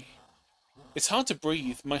slimy. It's hard to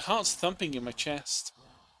breathe. My heart's thumping in my chest.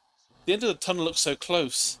 The end of the tunnel looks so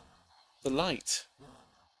close. The light.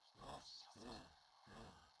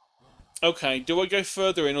 Okay, do I go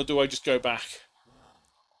further in or do I just go back?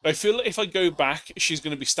 I feel like if I go back, she's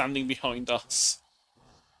going to be standing behind us.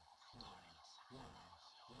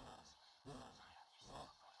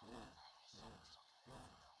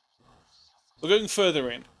 We're going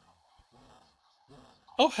further in.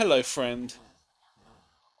 Oh, hello, friend.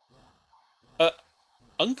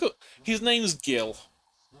 Uncle... His name's Gil.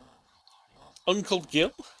 Uncle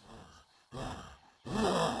Gil?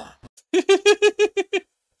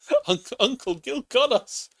 Uncle Gil got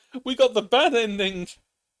us. We got the bad ending.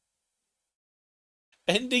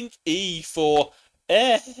 Ending E for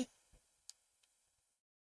eh.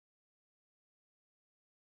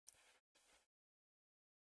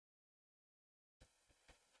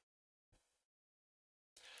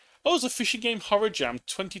 Oh, it's a fishing game horror jam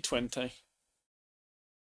 2020.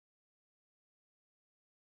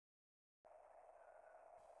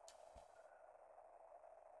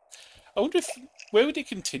 I wonder if... Where would it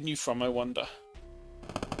continue from, I wonder?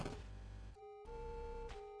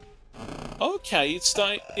 Okay,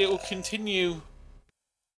 it'll continue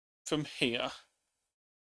from here.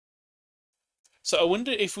 So I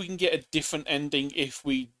wonder if we can get a different ending if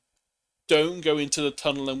we don't go into the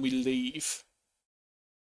tunnel and we leave.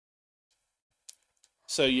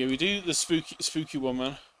 So yeah, we do the spooky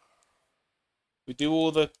woman. We do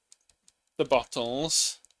all the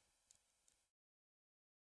bottles.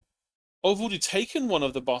 Oh, I've already taken one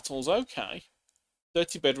of the bottles, okay.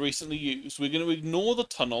 Dirty bed recently used. We're going to ignore the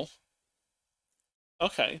tunnel.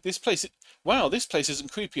 Okay, this place... Wow, this place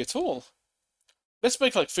isn't creepy at all. Let's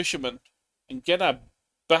make like fishermen and get our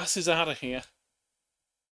basses out of here.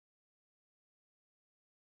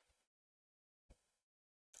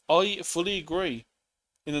 I fully agree.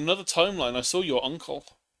 In another timeline, I saw your uncle.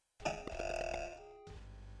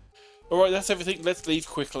 Alright, that's everything. Let's leave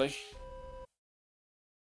quickly.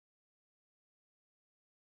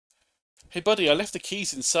 Hey buddy, I left the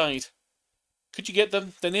keys inside. Could you get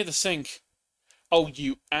them? They're near the sink. Oh,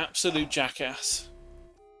 you absolute jackass.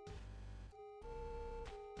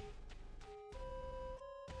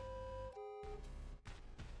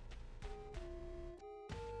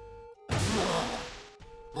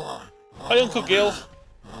 Hi, Uncle Gil.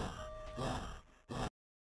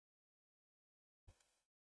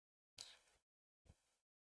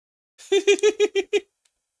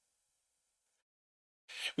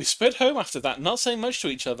 We sped home after that, not saying much to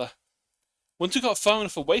each other. Once we got far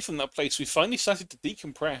enough away from that place, we finally started to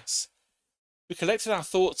decompress. We collected our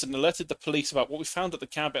thoughts and alerted the police about what we found at the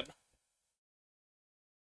cabin.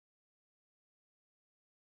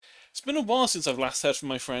 It's been a while since I've last heard from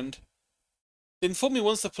my friend. They informed me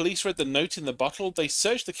once the police read the note in the bottle, they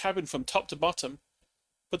searched the cabin from top to bottom,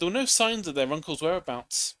 but there were no signs of their uncle's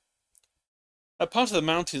whereabouts. That part of the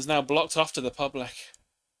mountain is now blocked off to the public.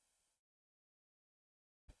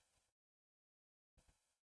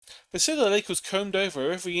 They say the lake was combed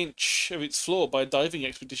over every inch of its floor by a diving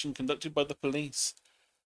expedition conducted by the police.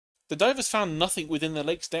 The divers found nothing within the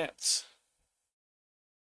lake's depths.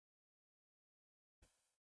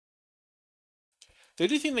 The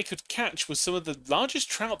only thing they could catch was some of the largest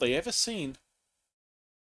trout they ever seen.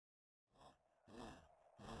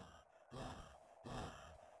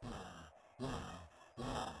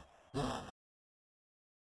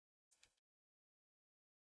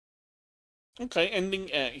 Okay, ending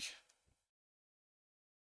A.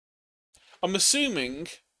 I'm assuming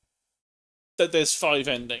that there's 5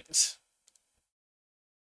 endings.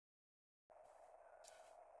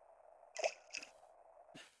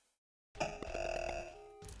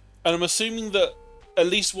 And I'm assuming that at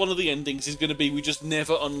least one of the endings is going to be we just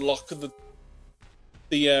never unlock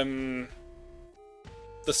the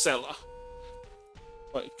cellar.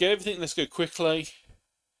 Right, get everything. Let's go quickly.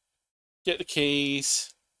 Get the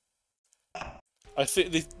keys. I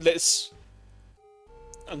think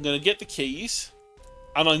I'm going to get the keys,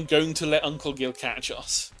 and I'm going to let Uncle Gil catch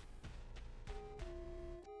us.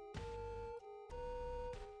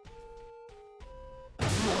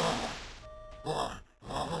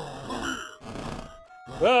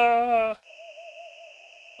 Ah!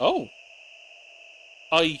 Oh.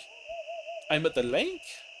 I'm at the lake?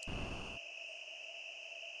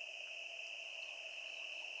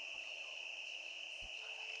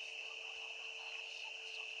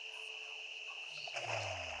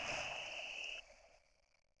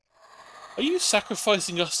 Are you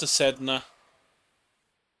sacrificing us to Sedna?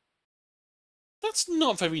 That's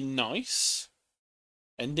not very nice.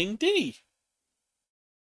 Ending D.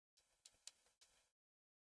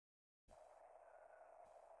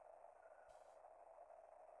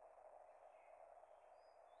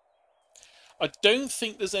 I don't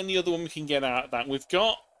think there's any other one we can get out of that. We've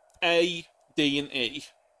got A, D, and E.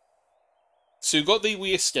 So we've got the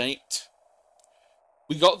we escaped.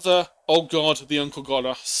 We got the, oh god, the uncle got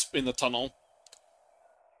us in the tunnel.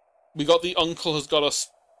 We got the uncle has got us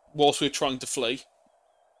whilst we're trying to flee.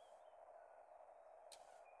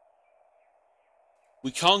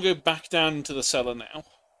 We can't go back down into the cellar now.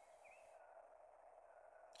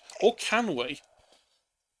 Or can we?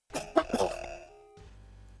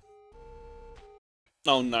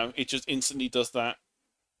 Oh no, it just instantly does that.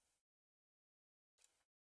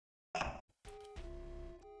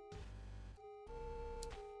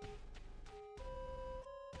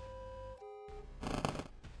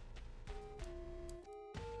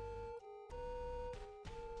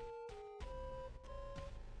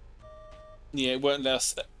 Yeah, it won't let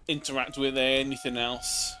us interact with anything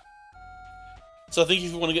else. So I think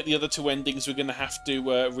if we want to get the other 2 endings, we're going to have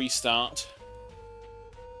to restart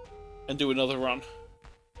and do another run.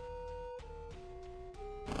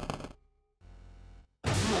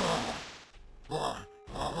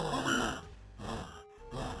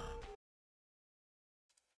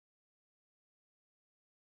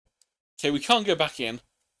 Okay, we can't go back in.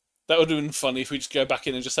 That would have been funny if we just go back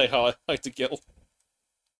in and just say hi to Gil.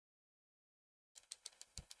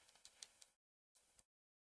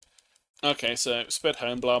 Okay, so sped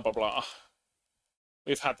home, blah blah blah.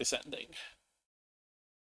 We've had this ending.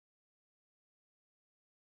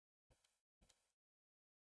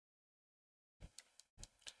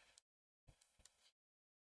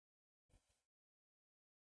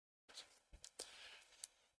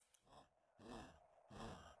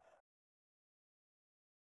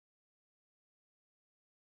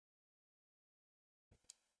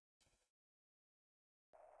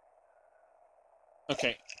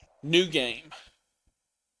 Okay, new game.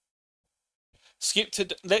 Skip to...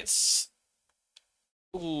 Let's...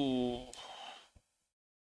 Ooh.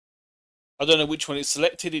 I don't know which one it's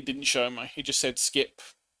selected. It didn't show me. It just said skip.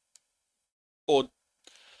 Or...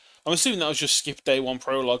 I'm assuming that was just skip day one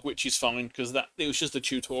prologue, which is fine, because it was just a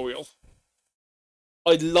tutorial.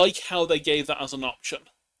 I like how they gave that as an option.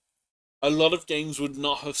 A lot of games would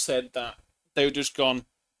not have said that. They would just gone,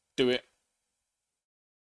 do it.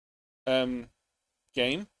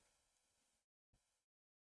 Game.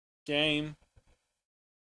 Game.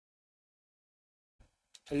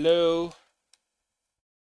 Hello?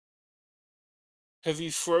 Have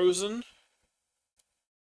you frozen?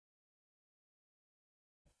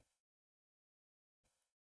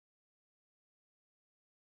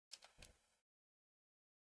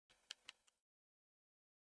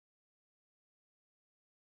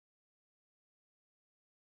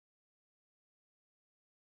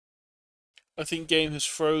 I think game has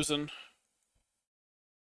frozen.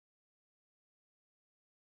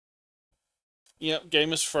 Yep,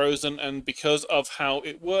 game is frozen, and because of how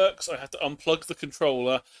it works, I have to unplug the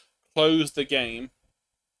controller, close the game,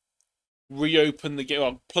 reopen the game,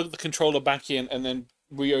 well, plug the controller back in, and then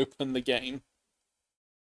reopen the game.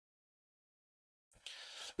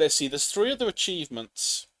 Let's see, there's 3 other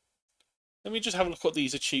achievements. Let me just have a look what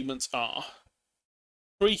these achievements are.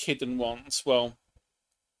 3 hidden ones, well...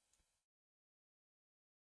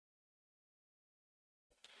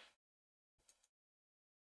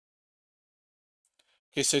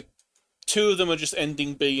 Okay, so 2 of them are just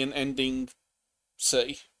ending B and ending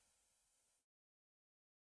C.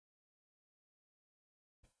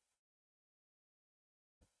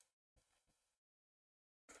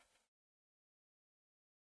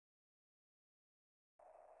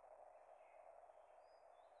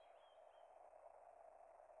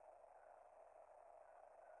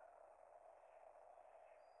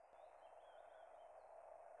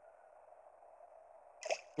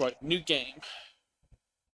 Right, new game.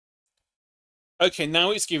 Okay, now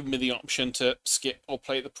it's given me the option to skip or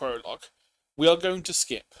play the prologue. We are going to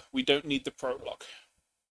skip. We don't need the prologue.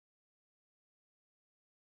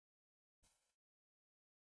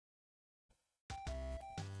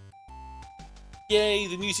 Yay,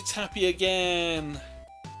 the music's happy again!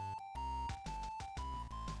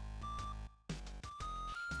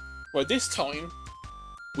 Right, this time,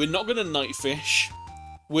 we're not going to night fish.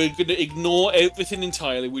 We're going to ignore everything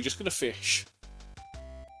entirely. We're just going to fish.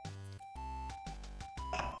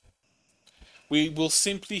 We will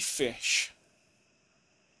simply fish.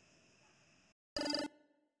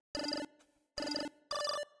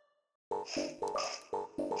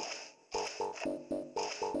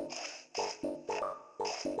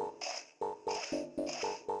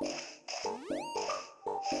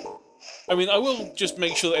 I mean, I will just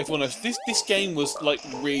make sure that everyone knows this game was like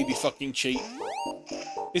really fucking cheap.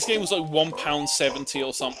 This game was like £1.70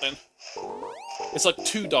 or something. It's like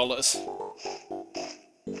 $2.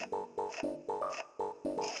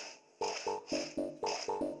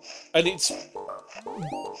 And it's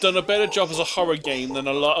done a better job as a horror game than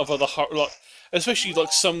a lot of other horror, like, especially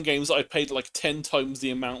like some games that I paid like 10 times the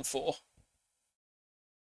amount for.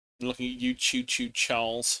 I'm looking at you, Choo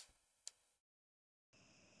Charles.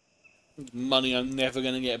 Money I'm never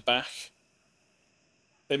going to get back.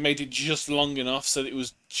 They made it just long enough so that it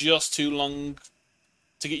was just too long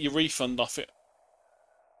to get your refund off it.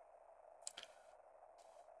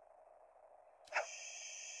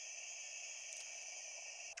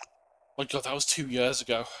 My god, that was 2 years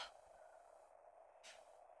ago.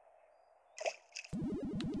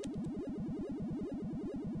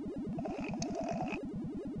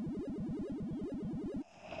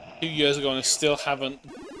 Two years ago, and I still haven't,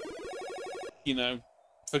 you know,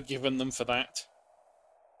 forgiven them for that.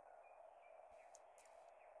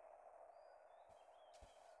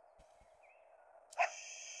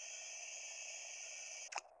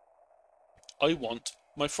 I want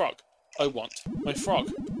my frog. I want my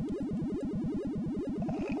frog.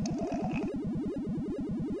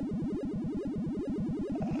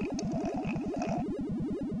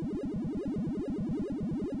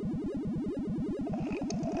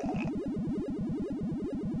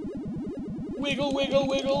 Wiggle, wiggle,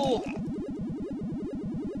 wiggle!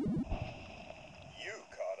 You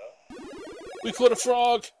caught a... We caught a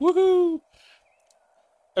frog! Woohoo!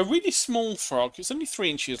 A really small frog. It's only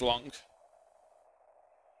 3 inches long.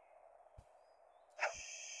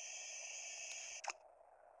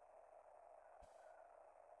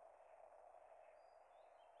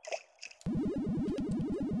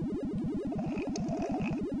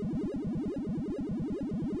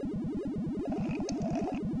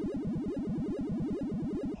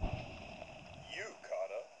 You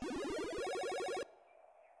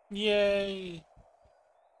Yay!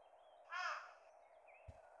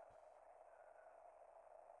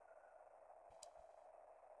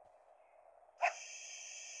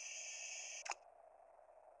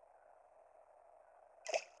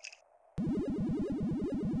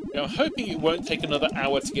 Yeah, I'm hoping it won't take another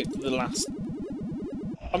hour to get to the last.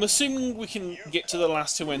 I'm assuming we can get to the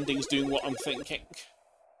last two endings doing what I'm thinking.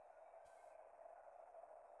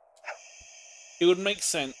 It would make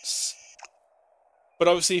sense. But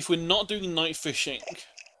obviously if we're not doing night fishing,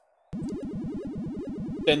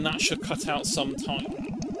 then that should cut out some time.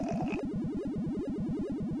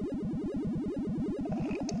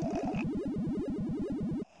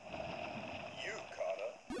 You,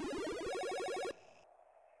 Carter.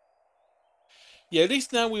 Yeah, at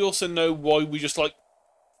least now we also know why we just, like,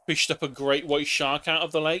 fished up a great white shark out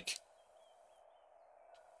of the lake.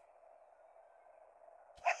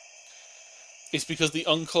 It's because the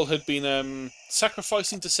uncle had been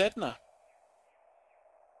sacrificing to Sedna.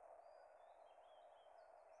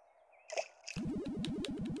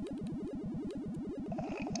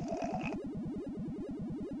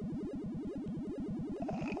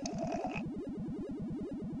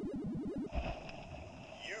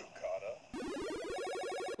 You, Carter.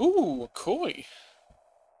 Ooh, a koi.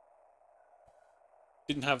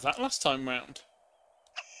 Didn't have that last time round.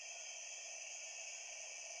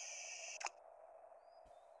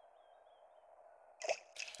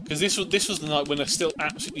 Because this was the night when I still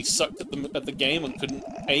absolutely sucked at the game and couldn't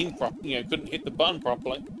aim properly, couldn't hit the button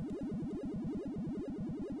properly.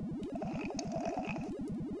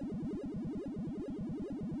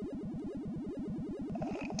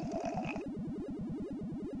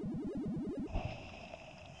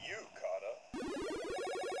 You, Carter.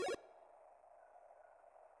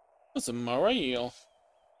 That's a moray eel.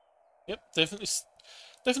 Yep,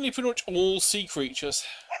 definitely pretty much all sea creatures.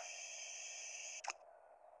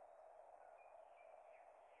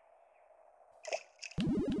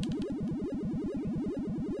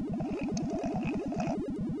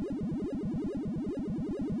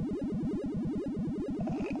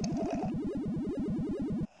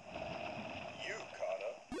 You,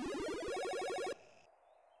 Carter.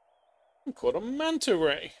 I caught a manta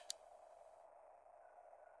ray.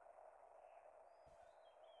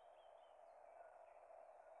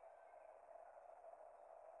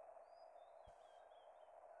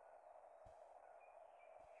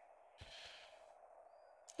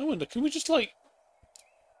 I wonder, can we just like...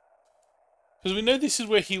 Because we know this is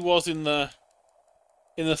where he was in the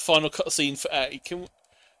final cutscene for A. Can we...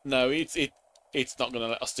 No, it's not going to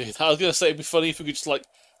let us do that. I was going to say it'd be funny if we could just like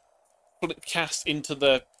put it cast into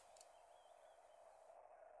the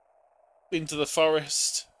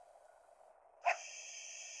forest.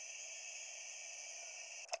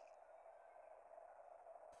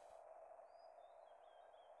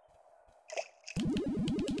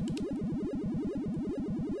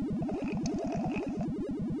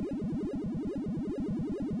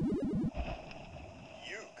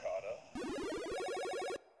 You, Carter.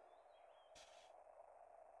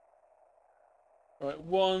 Right,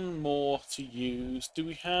 one more to use. Do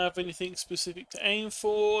we have anything specific to aim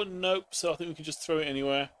for? Nope, so I think we can just throw it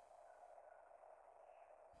anywhere.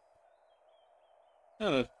 I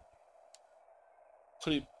don't know.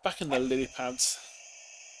 Put it back in the lily pads.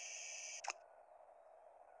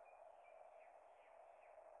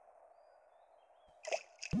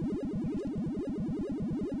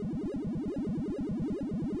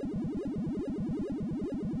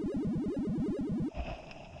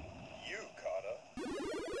 You, Carter.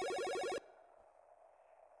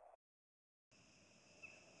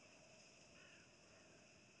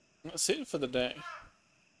 That's it for the day.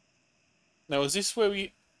 Now, is this where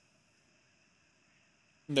we...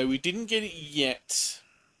 No, we didn't get it yet.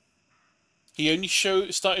 He only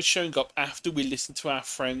started showing up after we listened to our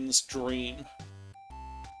friend's dream.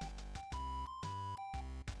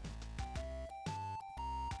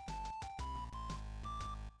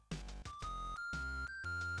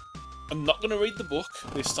 I'm not going to read the book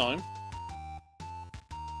this time.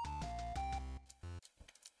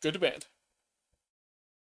 Go to bed.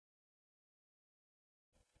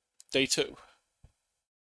 Day 2.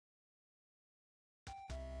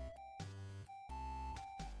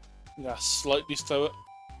 Yeah, slightly slower.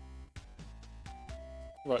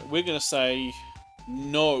 Right, we're going to say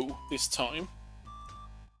no this time.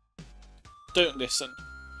 Don't listen.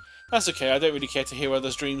 That's okay, I don't really care to hear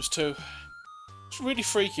others' dreams too. It's really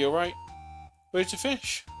freaky, alright? Ready to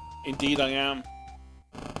fish? Indeed I am.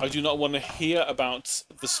 I do not want to hear about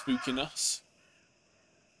the spookiness.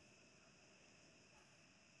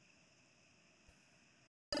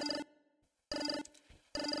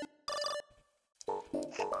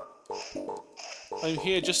 I'm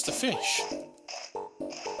here just to fish.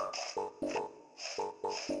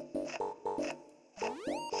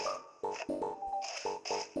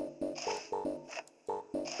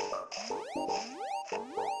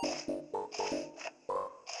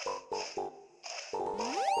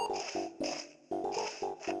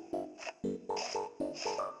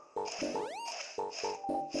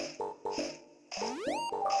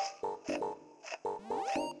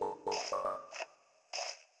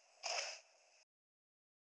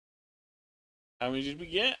 How many did we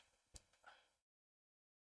get?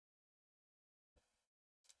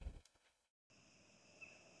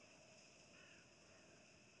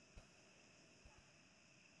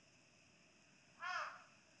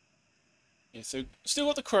 Yeah, so still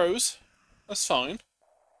got the crows. That's fine.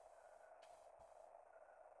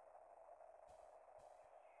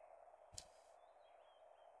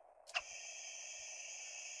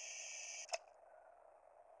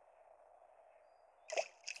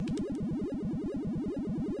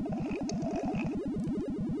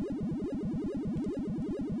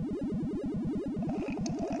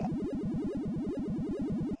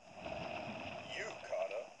 You,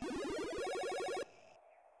 Carter.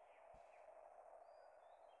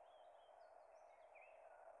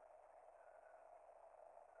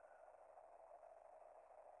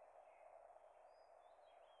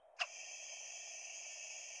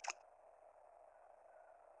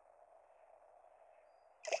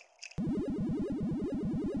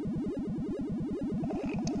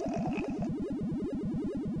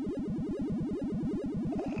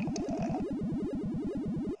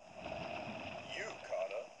 You,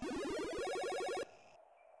 Carter.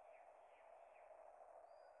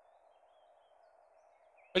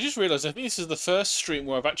 I just realised I think this is the first stream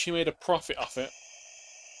where I've actually made a profit off it.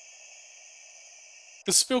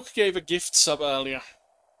 Because Spilker gave a gift sub earlier.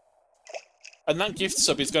 And that gift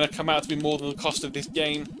sub is going to come out to be more than the cost of this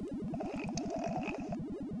game.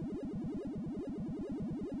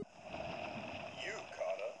 You,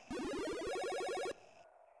 Carter.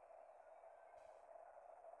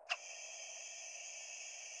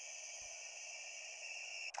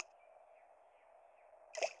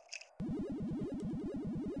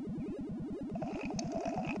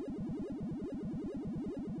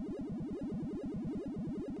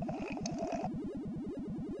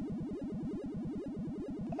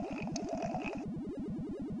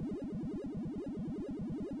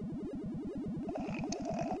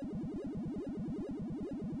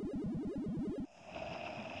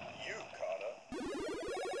 You, Carter.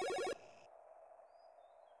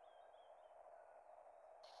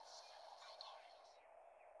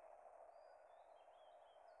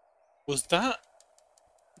 Was that...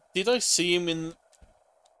 Did I see him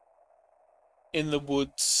in the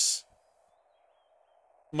woods?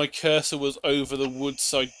 My cursor was over the woods,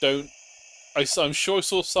 so I don't... I'm sure I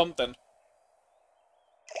saw something.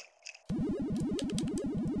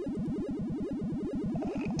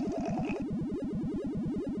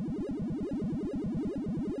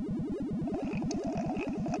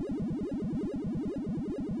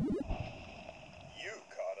 You,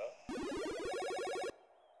 Carter.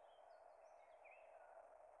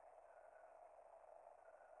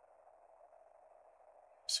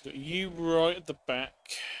 So got you right at the back.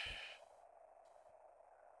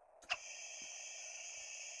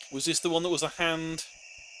 Was this the one that was a hand?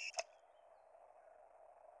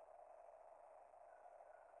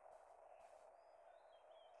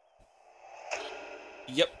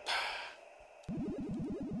 Yep.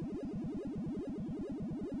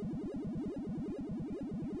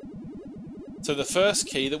 So the first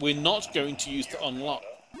key that we're not going to use to unlock,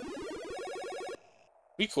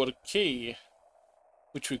 we caught a key,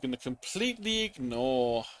 which we're going to completely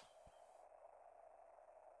ignore.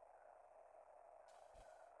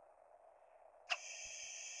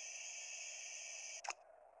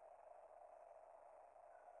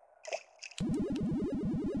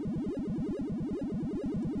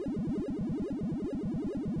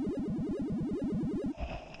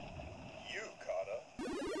 You, Carter.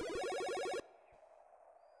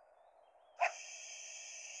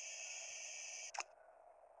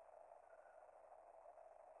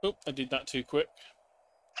 Oh, I did that too quick.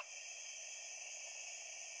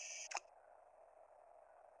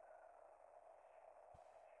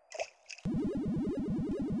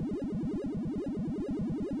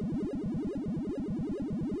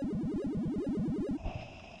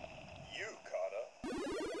 You, Carter.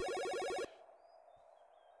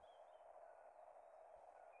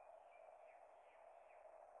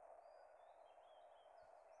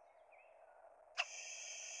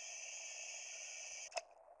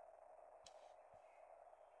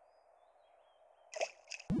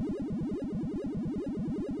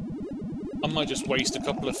 I might just waste a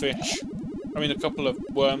couple of fish. I mean, a couple of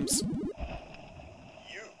worms.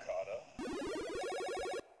 You caught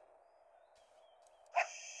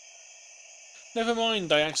Never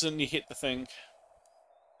mind, I accidentally hit the thing.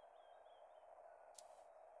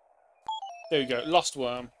 There we go, lost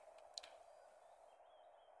worm.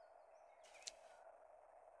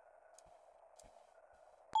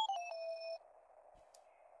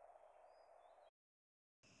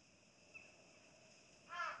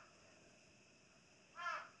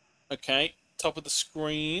 Okay, top of the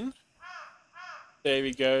screen. There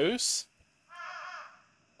he goes.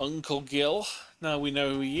 Uncle Gil. Now we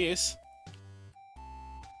know who he is.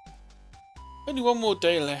 Only one more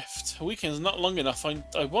day left. A weekend's not long enough.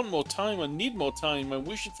 I want more time. I need more time. I'm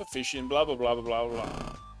wishing for fishing. Blah, blah, blah, blah, blah,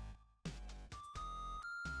 blah.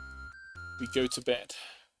 We go to bed.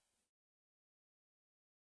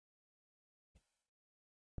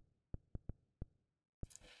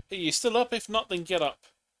 Hey, you still up? If not, then get up.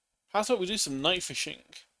 How about we do some night fishing?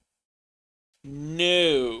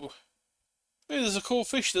 No. Hey, there's a cool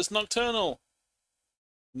fish that's nocturnal.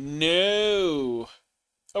 No.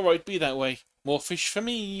 Alright, be that way. More fish for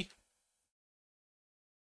me.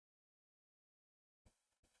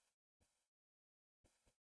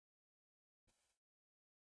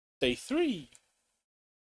 Day 3.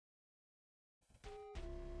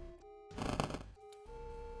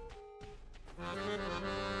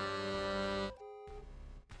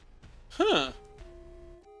 Huh.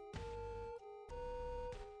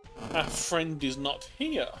 Our friend is not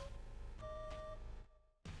here.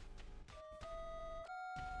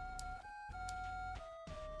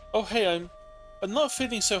 Oh hey, I'm not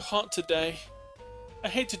feeling so hot today. I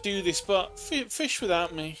hate to do this, but fish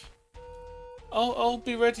without me. I'll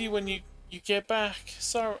be ready when you get back.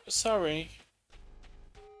 Sorry.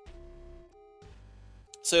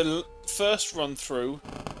 So first run through,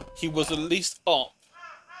 he was at least up.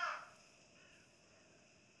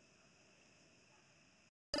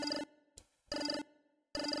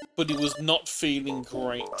 But he was not feeling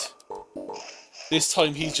great. This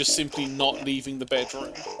time he's just simply not leaving the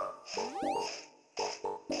bedroom.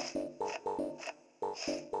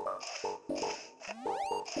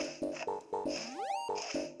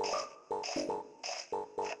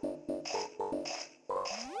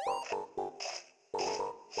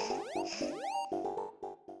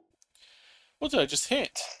 What did I just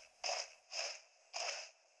hit?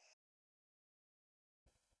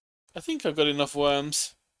 I think I've got enough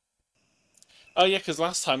worms. Oh yeah, because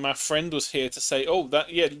last time my friend was here to say, oh,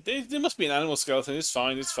 yeah, there must be an animal skeleton, it's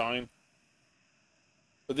fine.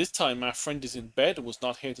 But this time my friend is in bed and was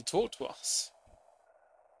not here to talk to us.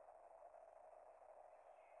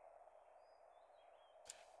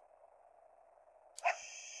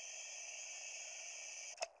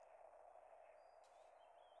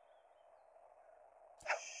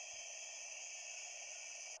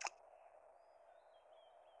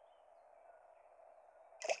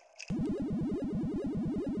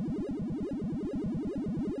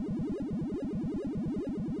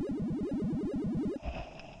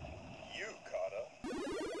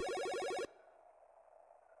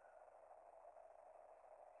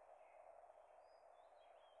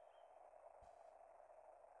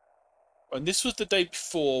 And this was the day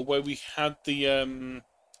before where we had the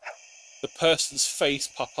person's face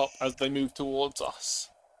pop up as they moved towards us.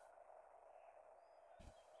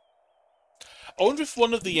 I wonder if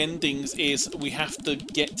one of the endings is we have to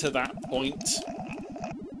get to that point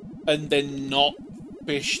and then not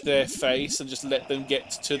fish their face and just let them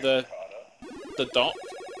get to the dock.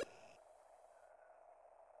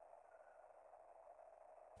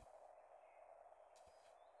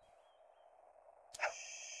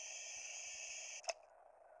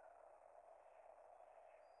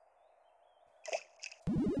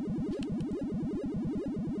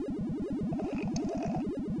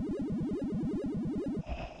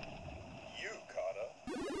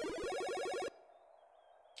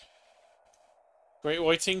 Great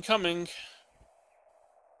whiting coming.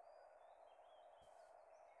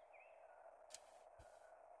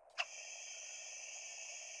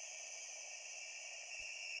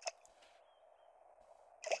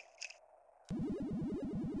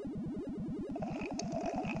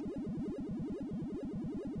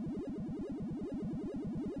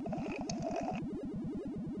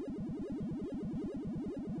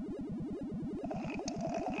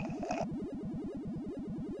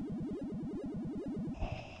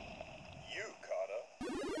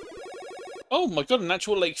 Oh my god, an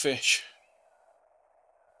actual lake fish.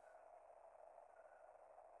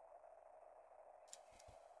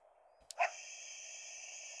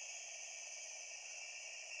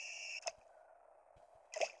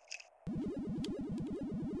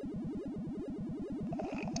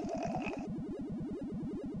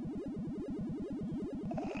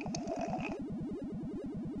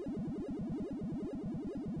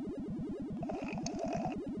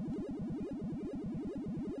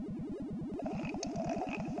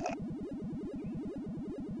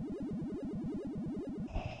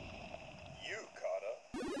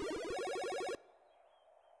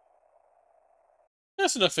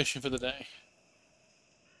 That's enough fishing for the day.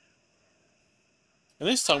 And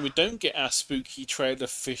this time we don't get our spooky trail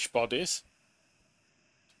of fish bodies.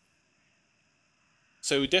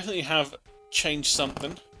 So we definitely have changed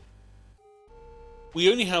something.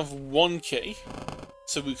 We only have one key,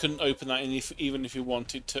 so we couldn't open that even if we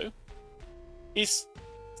wanted to. Is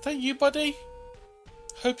that you, buddy?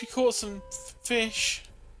 Hope you caught some fish.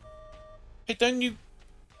 Hey, don't you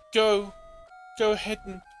go ahead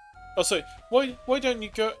and... Oh, sorry. Why don't you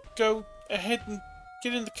go ahead and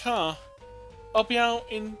get in the car? I'll be out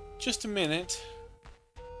in just a minute.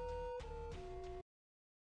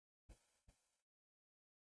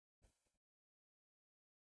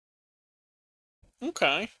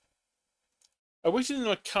 Okay. I waited in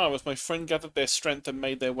my car as my friend gathered their strength and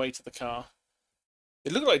made their way to the car.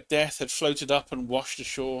 It looked like death had floated up and washed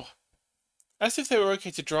ashore. As if they were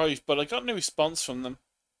okay to drive, but I got no response from them.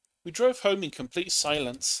 We drove home in complete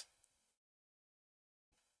silence.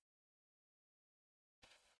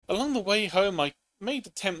 Along the way home, I made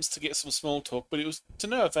attempts to get some small talk, but it was to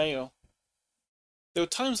no avail. There were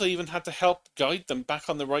times I even had to help guide them back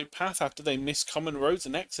on the right path after they missed common roads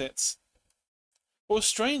and exits. What was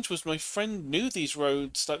strange was my friend knew these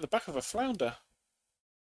roads like the back of a flounder.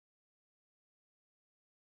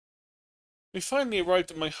 We finally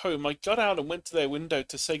arrived at my home. I got out and went to their window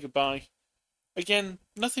to say goodbye. Again,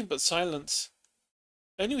 nothing but silence.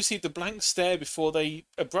 I only received a blank stare before they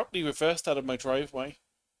abruptly reversed out of my driveway.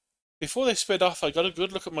 Before they sped off, I got a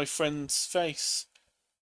good look at my friend's face.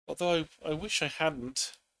 Although I wish I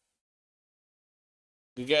hadn't.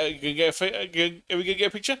 Are we gonna get a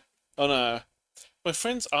picture? Oh no. My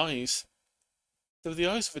friend's eyes. They were the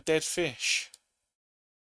eyes of a dead fish.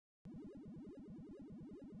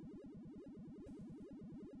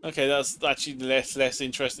 Okay, that's actually less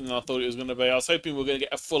interesting than I thought it was going to be. I was hoping we were going to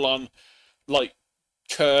get a full-on, like,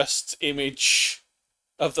 cursed image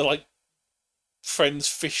of the, like, friend's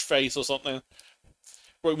fish face or something.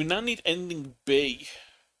 Right, we now need ending B.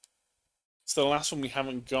 It's the last one we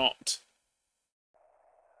haven't got.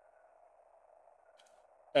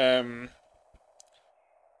 And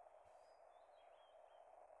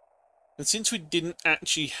since we didn't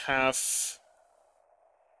actually have...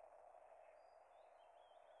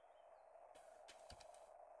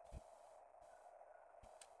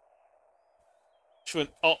 an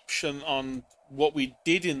option on what we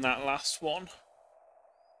did in that last one,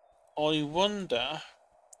 I wonder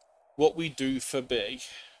what we do for B.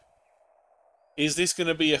 Is this going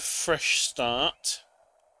to be a fresh start?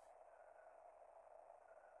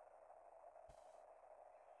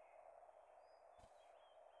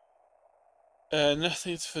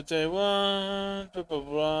 Nothing for day one, blah blah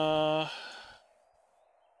blah.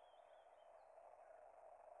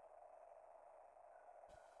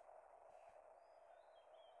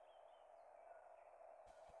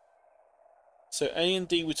 So A and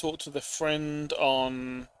D, we talked to the friend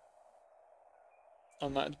on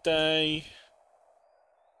that day.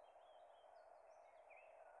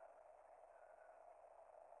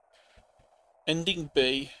 Ending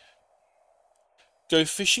B. Go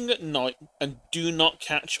fishing at night and do not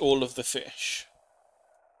catch all of the fish.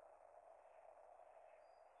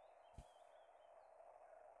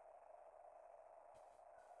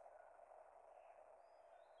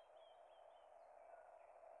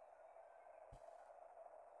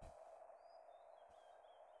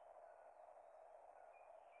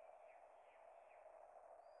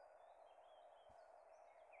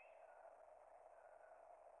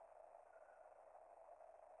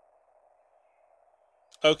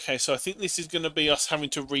 Okay, so I think this is going to be us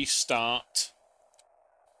having to restart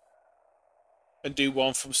and do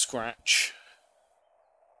one from scratch.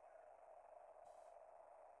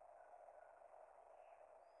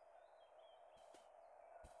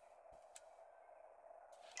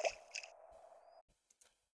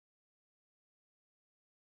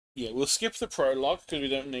 Yeah, we'll skip the prologue because we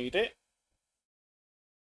don't need it.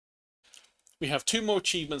 We have 2 more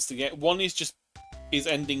achievements to get. One is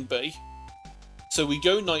ending B. So we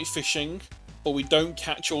go night fishing, but we don't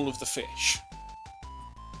catch all of the fish.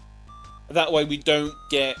 That way we don't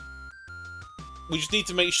get... We just need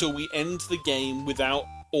to make sure we end the game without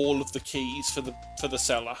all of the keys for the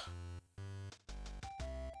seller.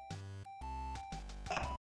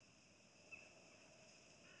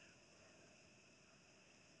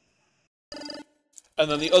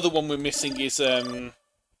 And then the other one we're missing is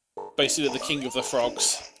basically the King of the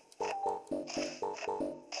Frogs.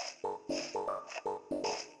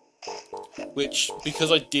 Which,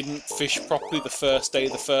 because I didn't fish properly the first day,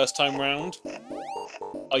 the first time round,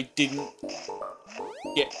 I didn't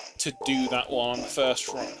get to do that one on the first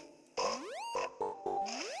run.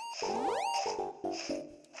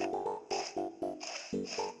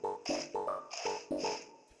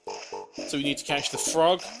 So we need to catch the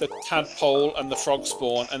frog, the tadpole, and the frog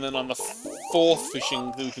spawn, and then on the fourth fishing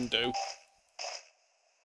that we can do,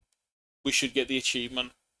 we should get the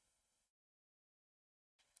achievement.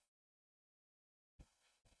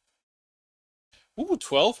 Ooh,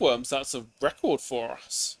 12 worms, that's a record for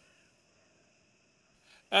us.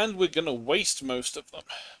 And we're going to waste most of them.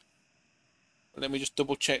 Let me just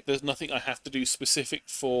double check there's nothing I have to do specific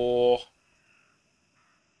for...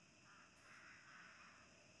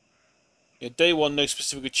 Yeah, day one, no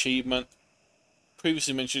specific achievement.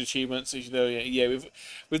 Previously mentioned achievements, as you know, yeah,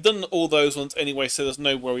 we've done all those ones anyway, so there's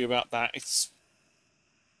no worry about that. It's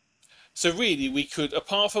so really we could,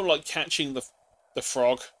 apart from like catching the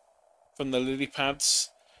frog from the lily pads,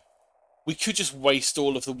 we could just waste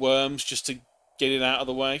all of the worms just to get it out of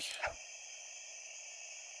the way.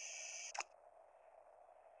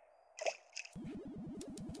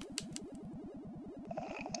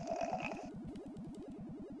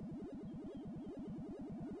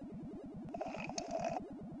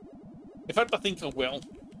 In fact, I think I will.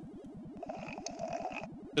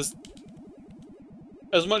 Because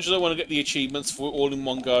as much as I want to get the achievements for all in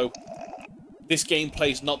one go, this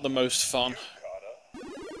gameplay's not the most fun.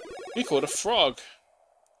 We caught a frog.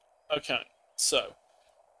 Okay, so.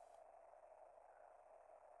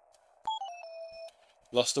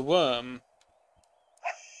 Lost a worm.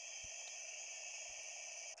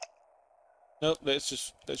 Nope, let's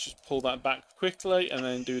just pull that back quickly and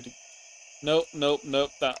then do the... Nope, nope, nope,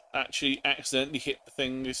 that actually accidentally hit the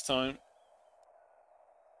thing this time.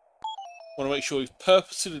 Want to make sure we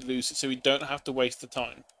purposely lose it so we don't have to waste the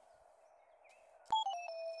time.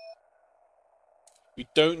 We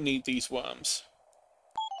don't need these worms.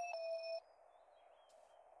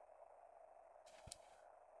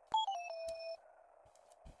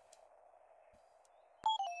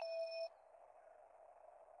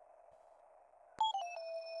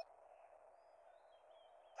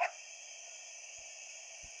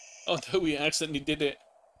 Oh no, we accidentally did it.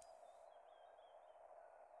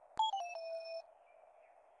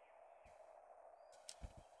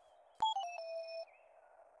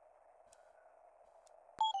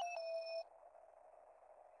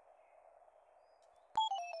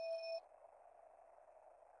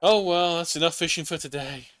 Oh well, that's enough fishing for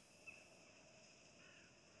today.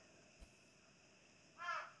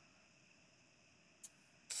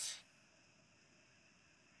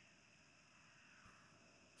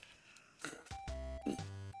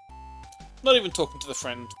 Not even talking to the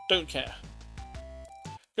friend. Don't care.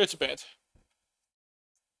 Go to bed.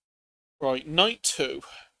 Right, night 2.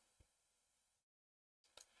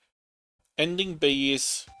 Ending B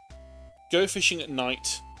is go fishing at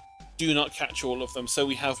night. Do not catch all of them. So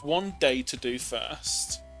we have one day to do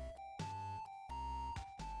first.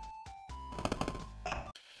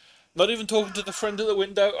 Not even talking to the friend at the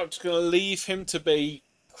window. I'm just going to leave him to be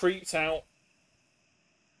creeped out.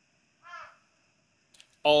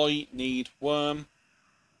 I need worm.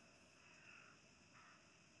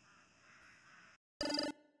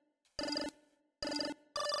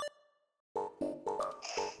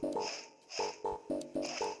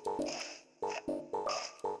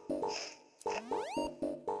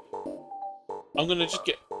 I'm going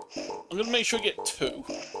to make sure I get 2.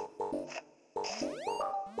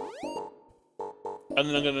 And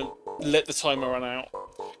then I'm going to let the timer run out.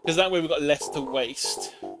 Because that way we've got less to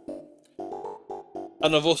waste.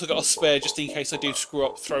 And I've also got a spare just in case I do screw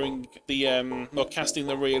up throwing the, or casting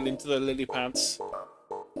the reel into the lily pads.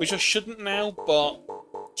 Which I shouldn't now, but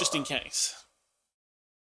just in case.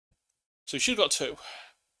 So we should have got 2.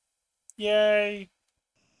 Yay!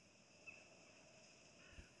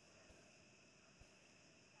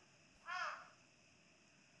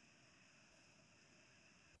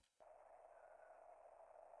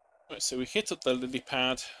 Right, so we hit up the lily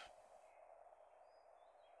pad.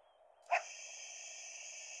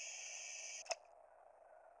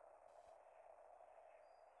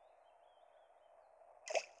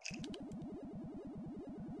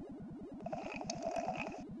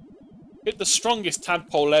 Hit the strongest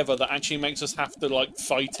tadpole ever that actually makes us have to, like,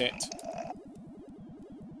 fight it.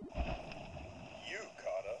 You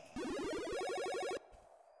caught her.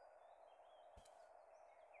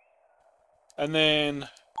 And then...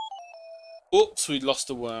 Oops, we lost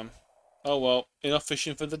a worm. Oh well, enough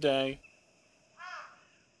fishing for the day.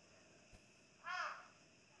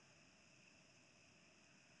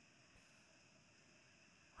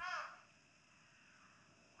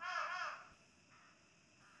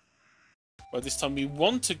 By this time we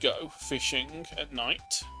want to go fishing at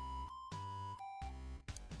night.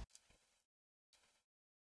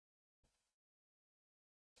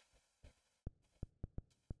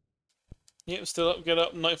 Yep, still up, get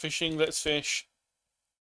up, night fishing, let's fish.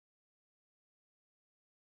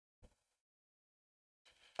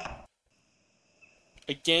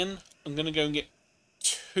 Again, I'm going to go and get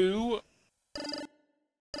 2.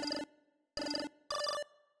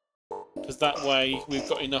 Because that way we've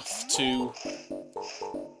got enough to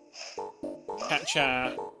catch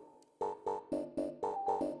our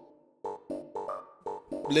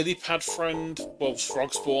lily pad friend, well,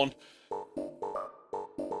 frog spawn,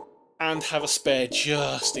 and have a spare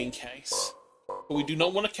just in case. But we do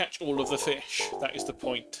not want to catch all of the fish, that is the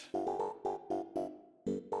point.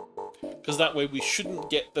 Because that way we shouldn't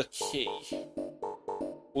get the key.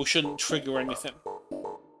 We shouldn't trigger anything.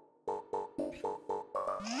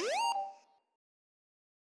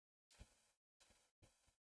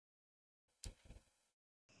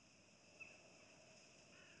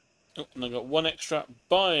 Oh, and I got 1 extra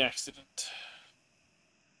by accident.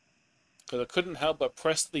 Because I couldn't help but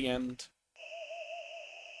press the end.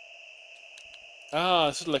 Ah,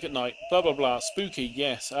 this is like at night. Blah, blah, blah. Spooky,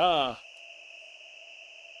 yes. Ah.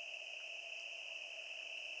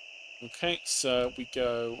 Okay, so we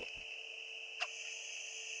go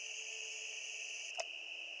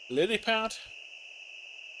lily pad.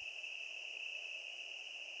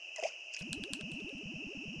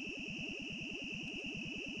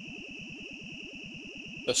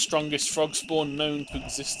 The strongest frog spawn known to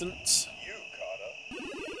existence. You, Carter.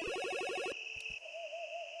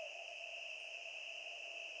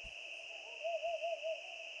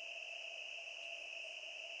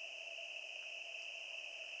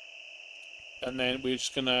 And then we're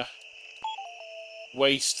just gonna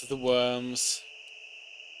waste the worms.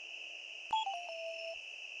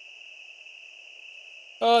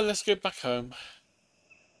 Oh, let's go back home.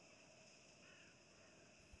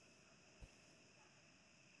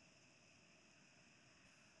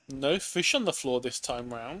 No fish on the floor this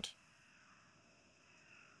time round.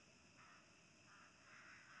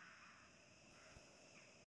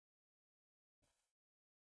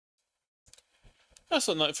 That's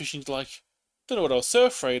what night fishing's like. Don't know what I was so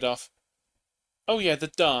afraid of. Oh yeah, the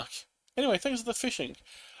dark. Anyway, thanks for the fishing.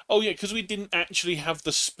 Oh yeah, because we didn't actually have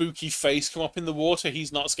the spooky face come up in the water,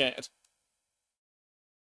 he's not scared.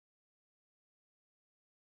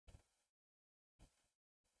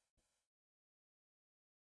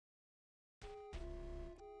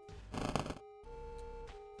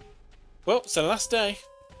 Well, it's the last day.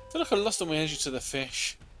 I feel like I lost all my energy to the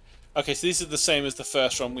fish. Okay, so this is the same as the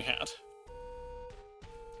first one we had.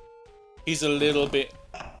 He's a little bit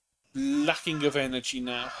lacking of energy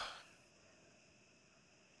now.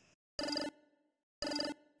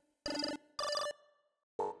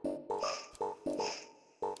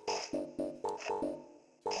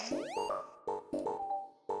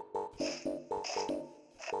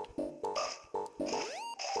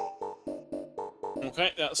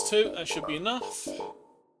 Okay, that's 2. That should be enough.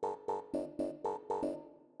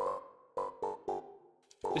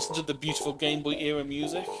 Listen to the beautiful Game Boy era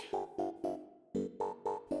music.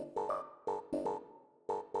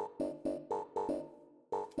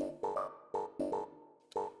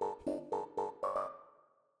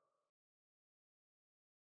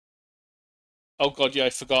 Oh god, yeah, I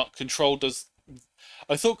forgot. Control does...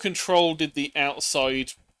 I thought Control did the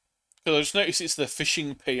outside... Because I just noticed it's the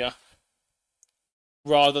fishing pier.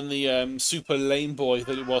 Rather than the Super Lame Boy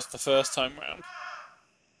that it was the first time round.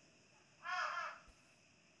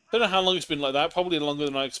 Don't know how long it's been like that. Probably longer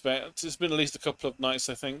than I expect. It's been at least a couple of nights,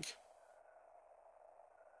 I think.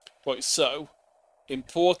 Right, so...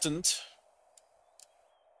 Important.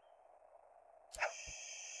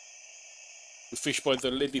 We fish by the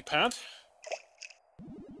lily pad.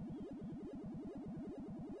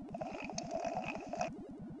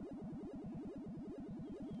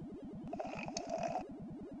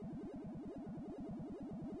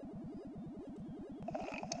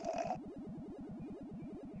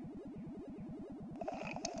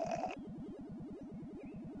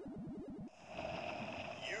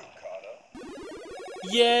 You, Carter.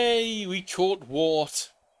 Yay! We caught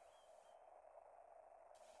wart.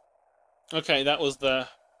 Okay, that was the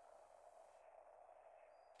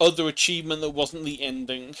other achievement that wasn't the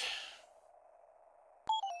ending.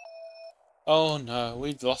 Oh no,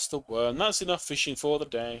 we'd lost the worm. That's enough fishing for the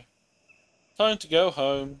day. Time to go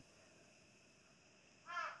home.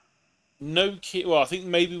 No key. Well, I think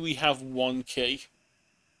maybe we have 1 key.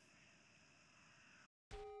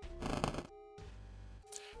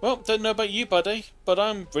 Well, don't know about you, buddy, but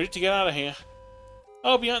I'm ready to get out of here.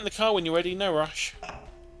 I'll be out in the car when you're ready, no rush.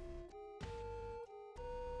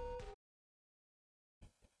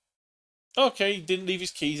 Okay, he didn't leave his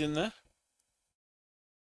keys in there.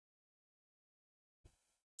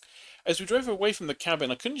 As we drove away from the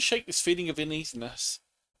cabin, I couldn't shake this feeling of uneasiness.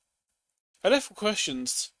 I left for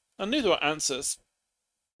questions. I knew there were answers.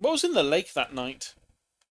 What was in the lake that night?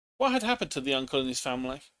 What had happened to the uncle and his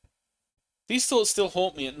family? These thoughts still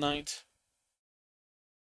haunt me at night.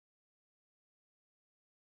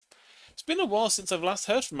 It's been a while since I've last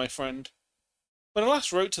heard from my friend. When I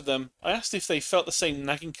last wrote to them, I asked if they felt the same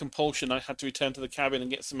nagging compulsion I had to return to the cabin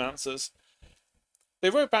and get some answers. They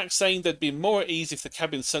wrote back saying they'd be more at ease if the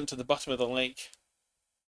cabin sunk to the bottom of the lake.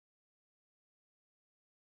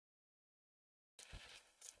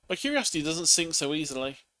 My curiosity doesn't sink so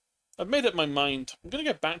easily. I've made up my mind. I'm going to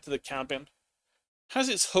get back to the cabin. It has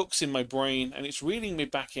its hooks in my brain, and it's reeling me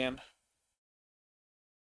back in.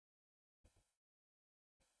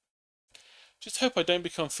 Just hope I don't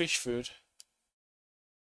become fish food.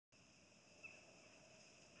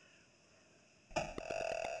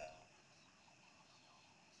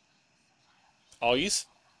 Eyes?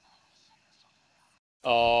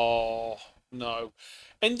 Oh, no.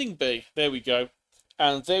 Ending B. There we go.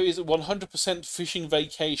 And there is a 100% fishing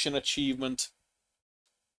vacation achievement.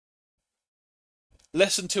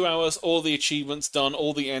 Less than 2 hours, all the achievements done,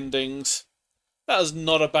 all the endings. That is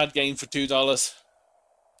not a bad game for $2.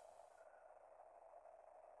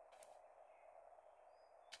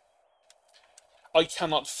 I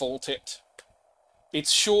cannot fault it.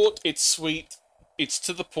 It's short, it's sweet, it's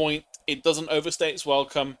to the point, it doesn't overstay its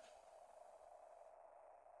welcome.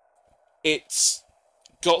 It's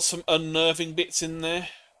got some unnerving bits in there.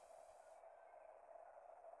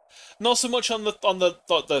 Not so much on the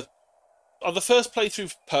first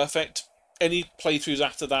playthrough, perfect. Any playthroughs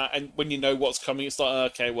after that, and when you know what's coming, it's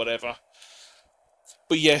like, okay, whatever.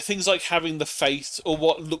 But yeah, things like having the face, or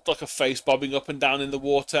what looked like a face, bobbing up and down in the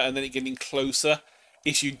water, and then it getting closer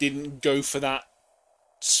if you didn't go for that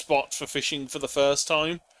spot for fishing for the first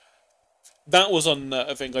time. That was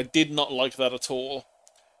unnerving. I did not like that at all.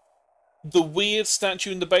 The weird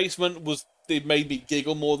statue in the basement it made me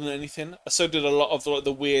giggle more than anything. So did a lot of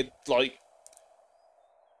the weird, like,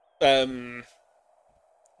 they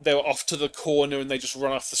were off to the corner and they just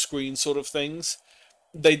run off the screen sort of things.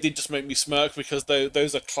 They did just make me smirk because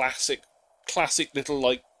those are classic little,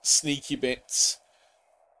 like, sneaky bits.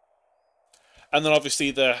 And then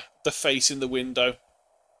obviously the face in the window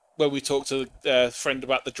where we talked to a friend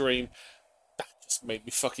about the dream. That just made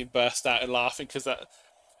me fucking burst out in laughing because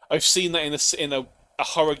I've seen that in a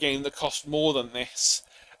horror game that cost more than this,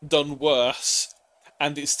 done worse,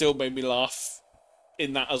 and it still made me laugh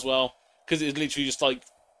in that as well. Because it's literally just like,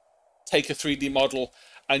 take a 3D model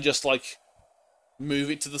and just like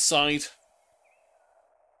move it to the side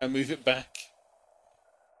and move it back.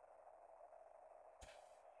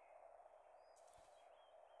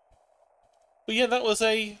 But yeah, that was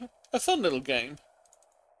a fun little game.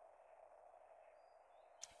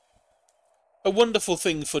 A wonderful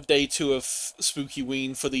thing for day 2 of Spooky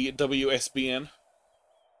Ween for the WSBN.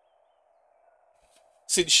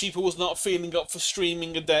 Since Sheeple was not feeling up for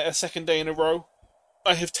streaming a second day in a row,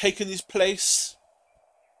 I have taken his place.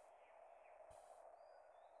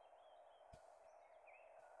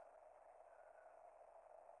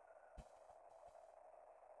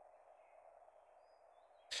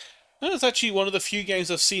 That's actually one of the few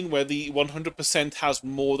games I've seen where the 100% has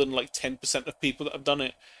more than like 10% of people that have done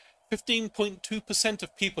it. 15.2%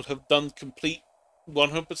 of people have done complete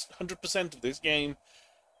 100% of this game.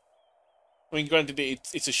 I mean, granted,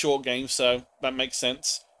 it's a short game, so that makes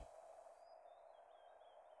sense.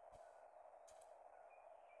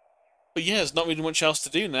 But yeah, there's not really much else to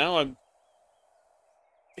do now.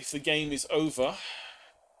 If the game is over,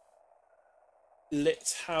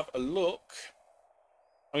 let's have a look.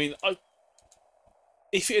 I mean,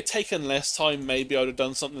 if it had taken less time, maybe I'd have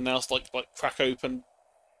done something else, like crack open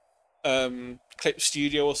Clip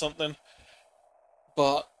Studio or something.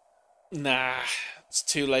 But nah, it's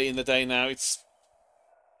too late in the day now.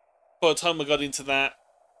 By the time I got into that,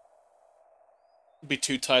 I'd be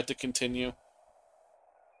too tired to continue.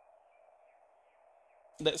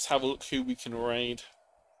 Let's have a look who we can raid.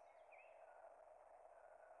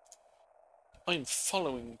 I'm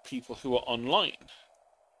following people who are online.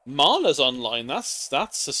 Marla's online. That's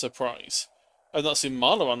a surprise. I've not seen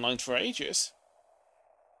Marla online for ages.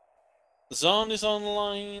 Zahn is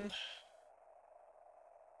online.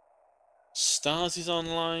 Stars is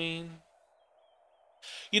online.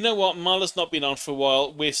 You know what? Marla's not been on for a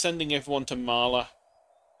while. We're sending everyone to Marla,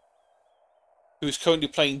 who's currently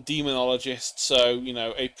playing Demonologist. So, you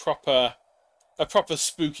know, a proper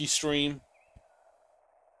spooky stream.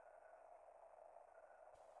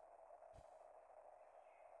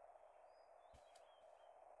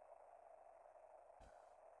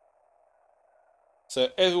 So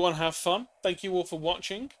everyone have fun. Thank you all for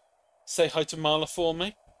watching. Say hi to Marla for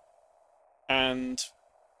me. And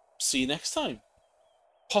see you next time.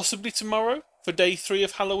 Possibly tomorrow for day 3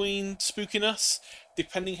 of Halloween spookiness.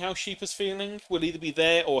 Depending how Sheep is feeling. We'll either be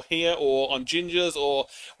there or here or on Ginger's, or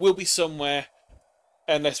we'll be somewhere.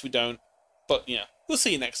 Unless we don't. But yeah, we'll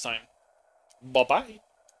see you next time. Bye-bye.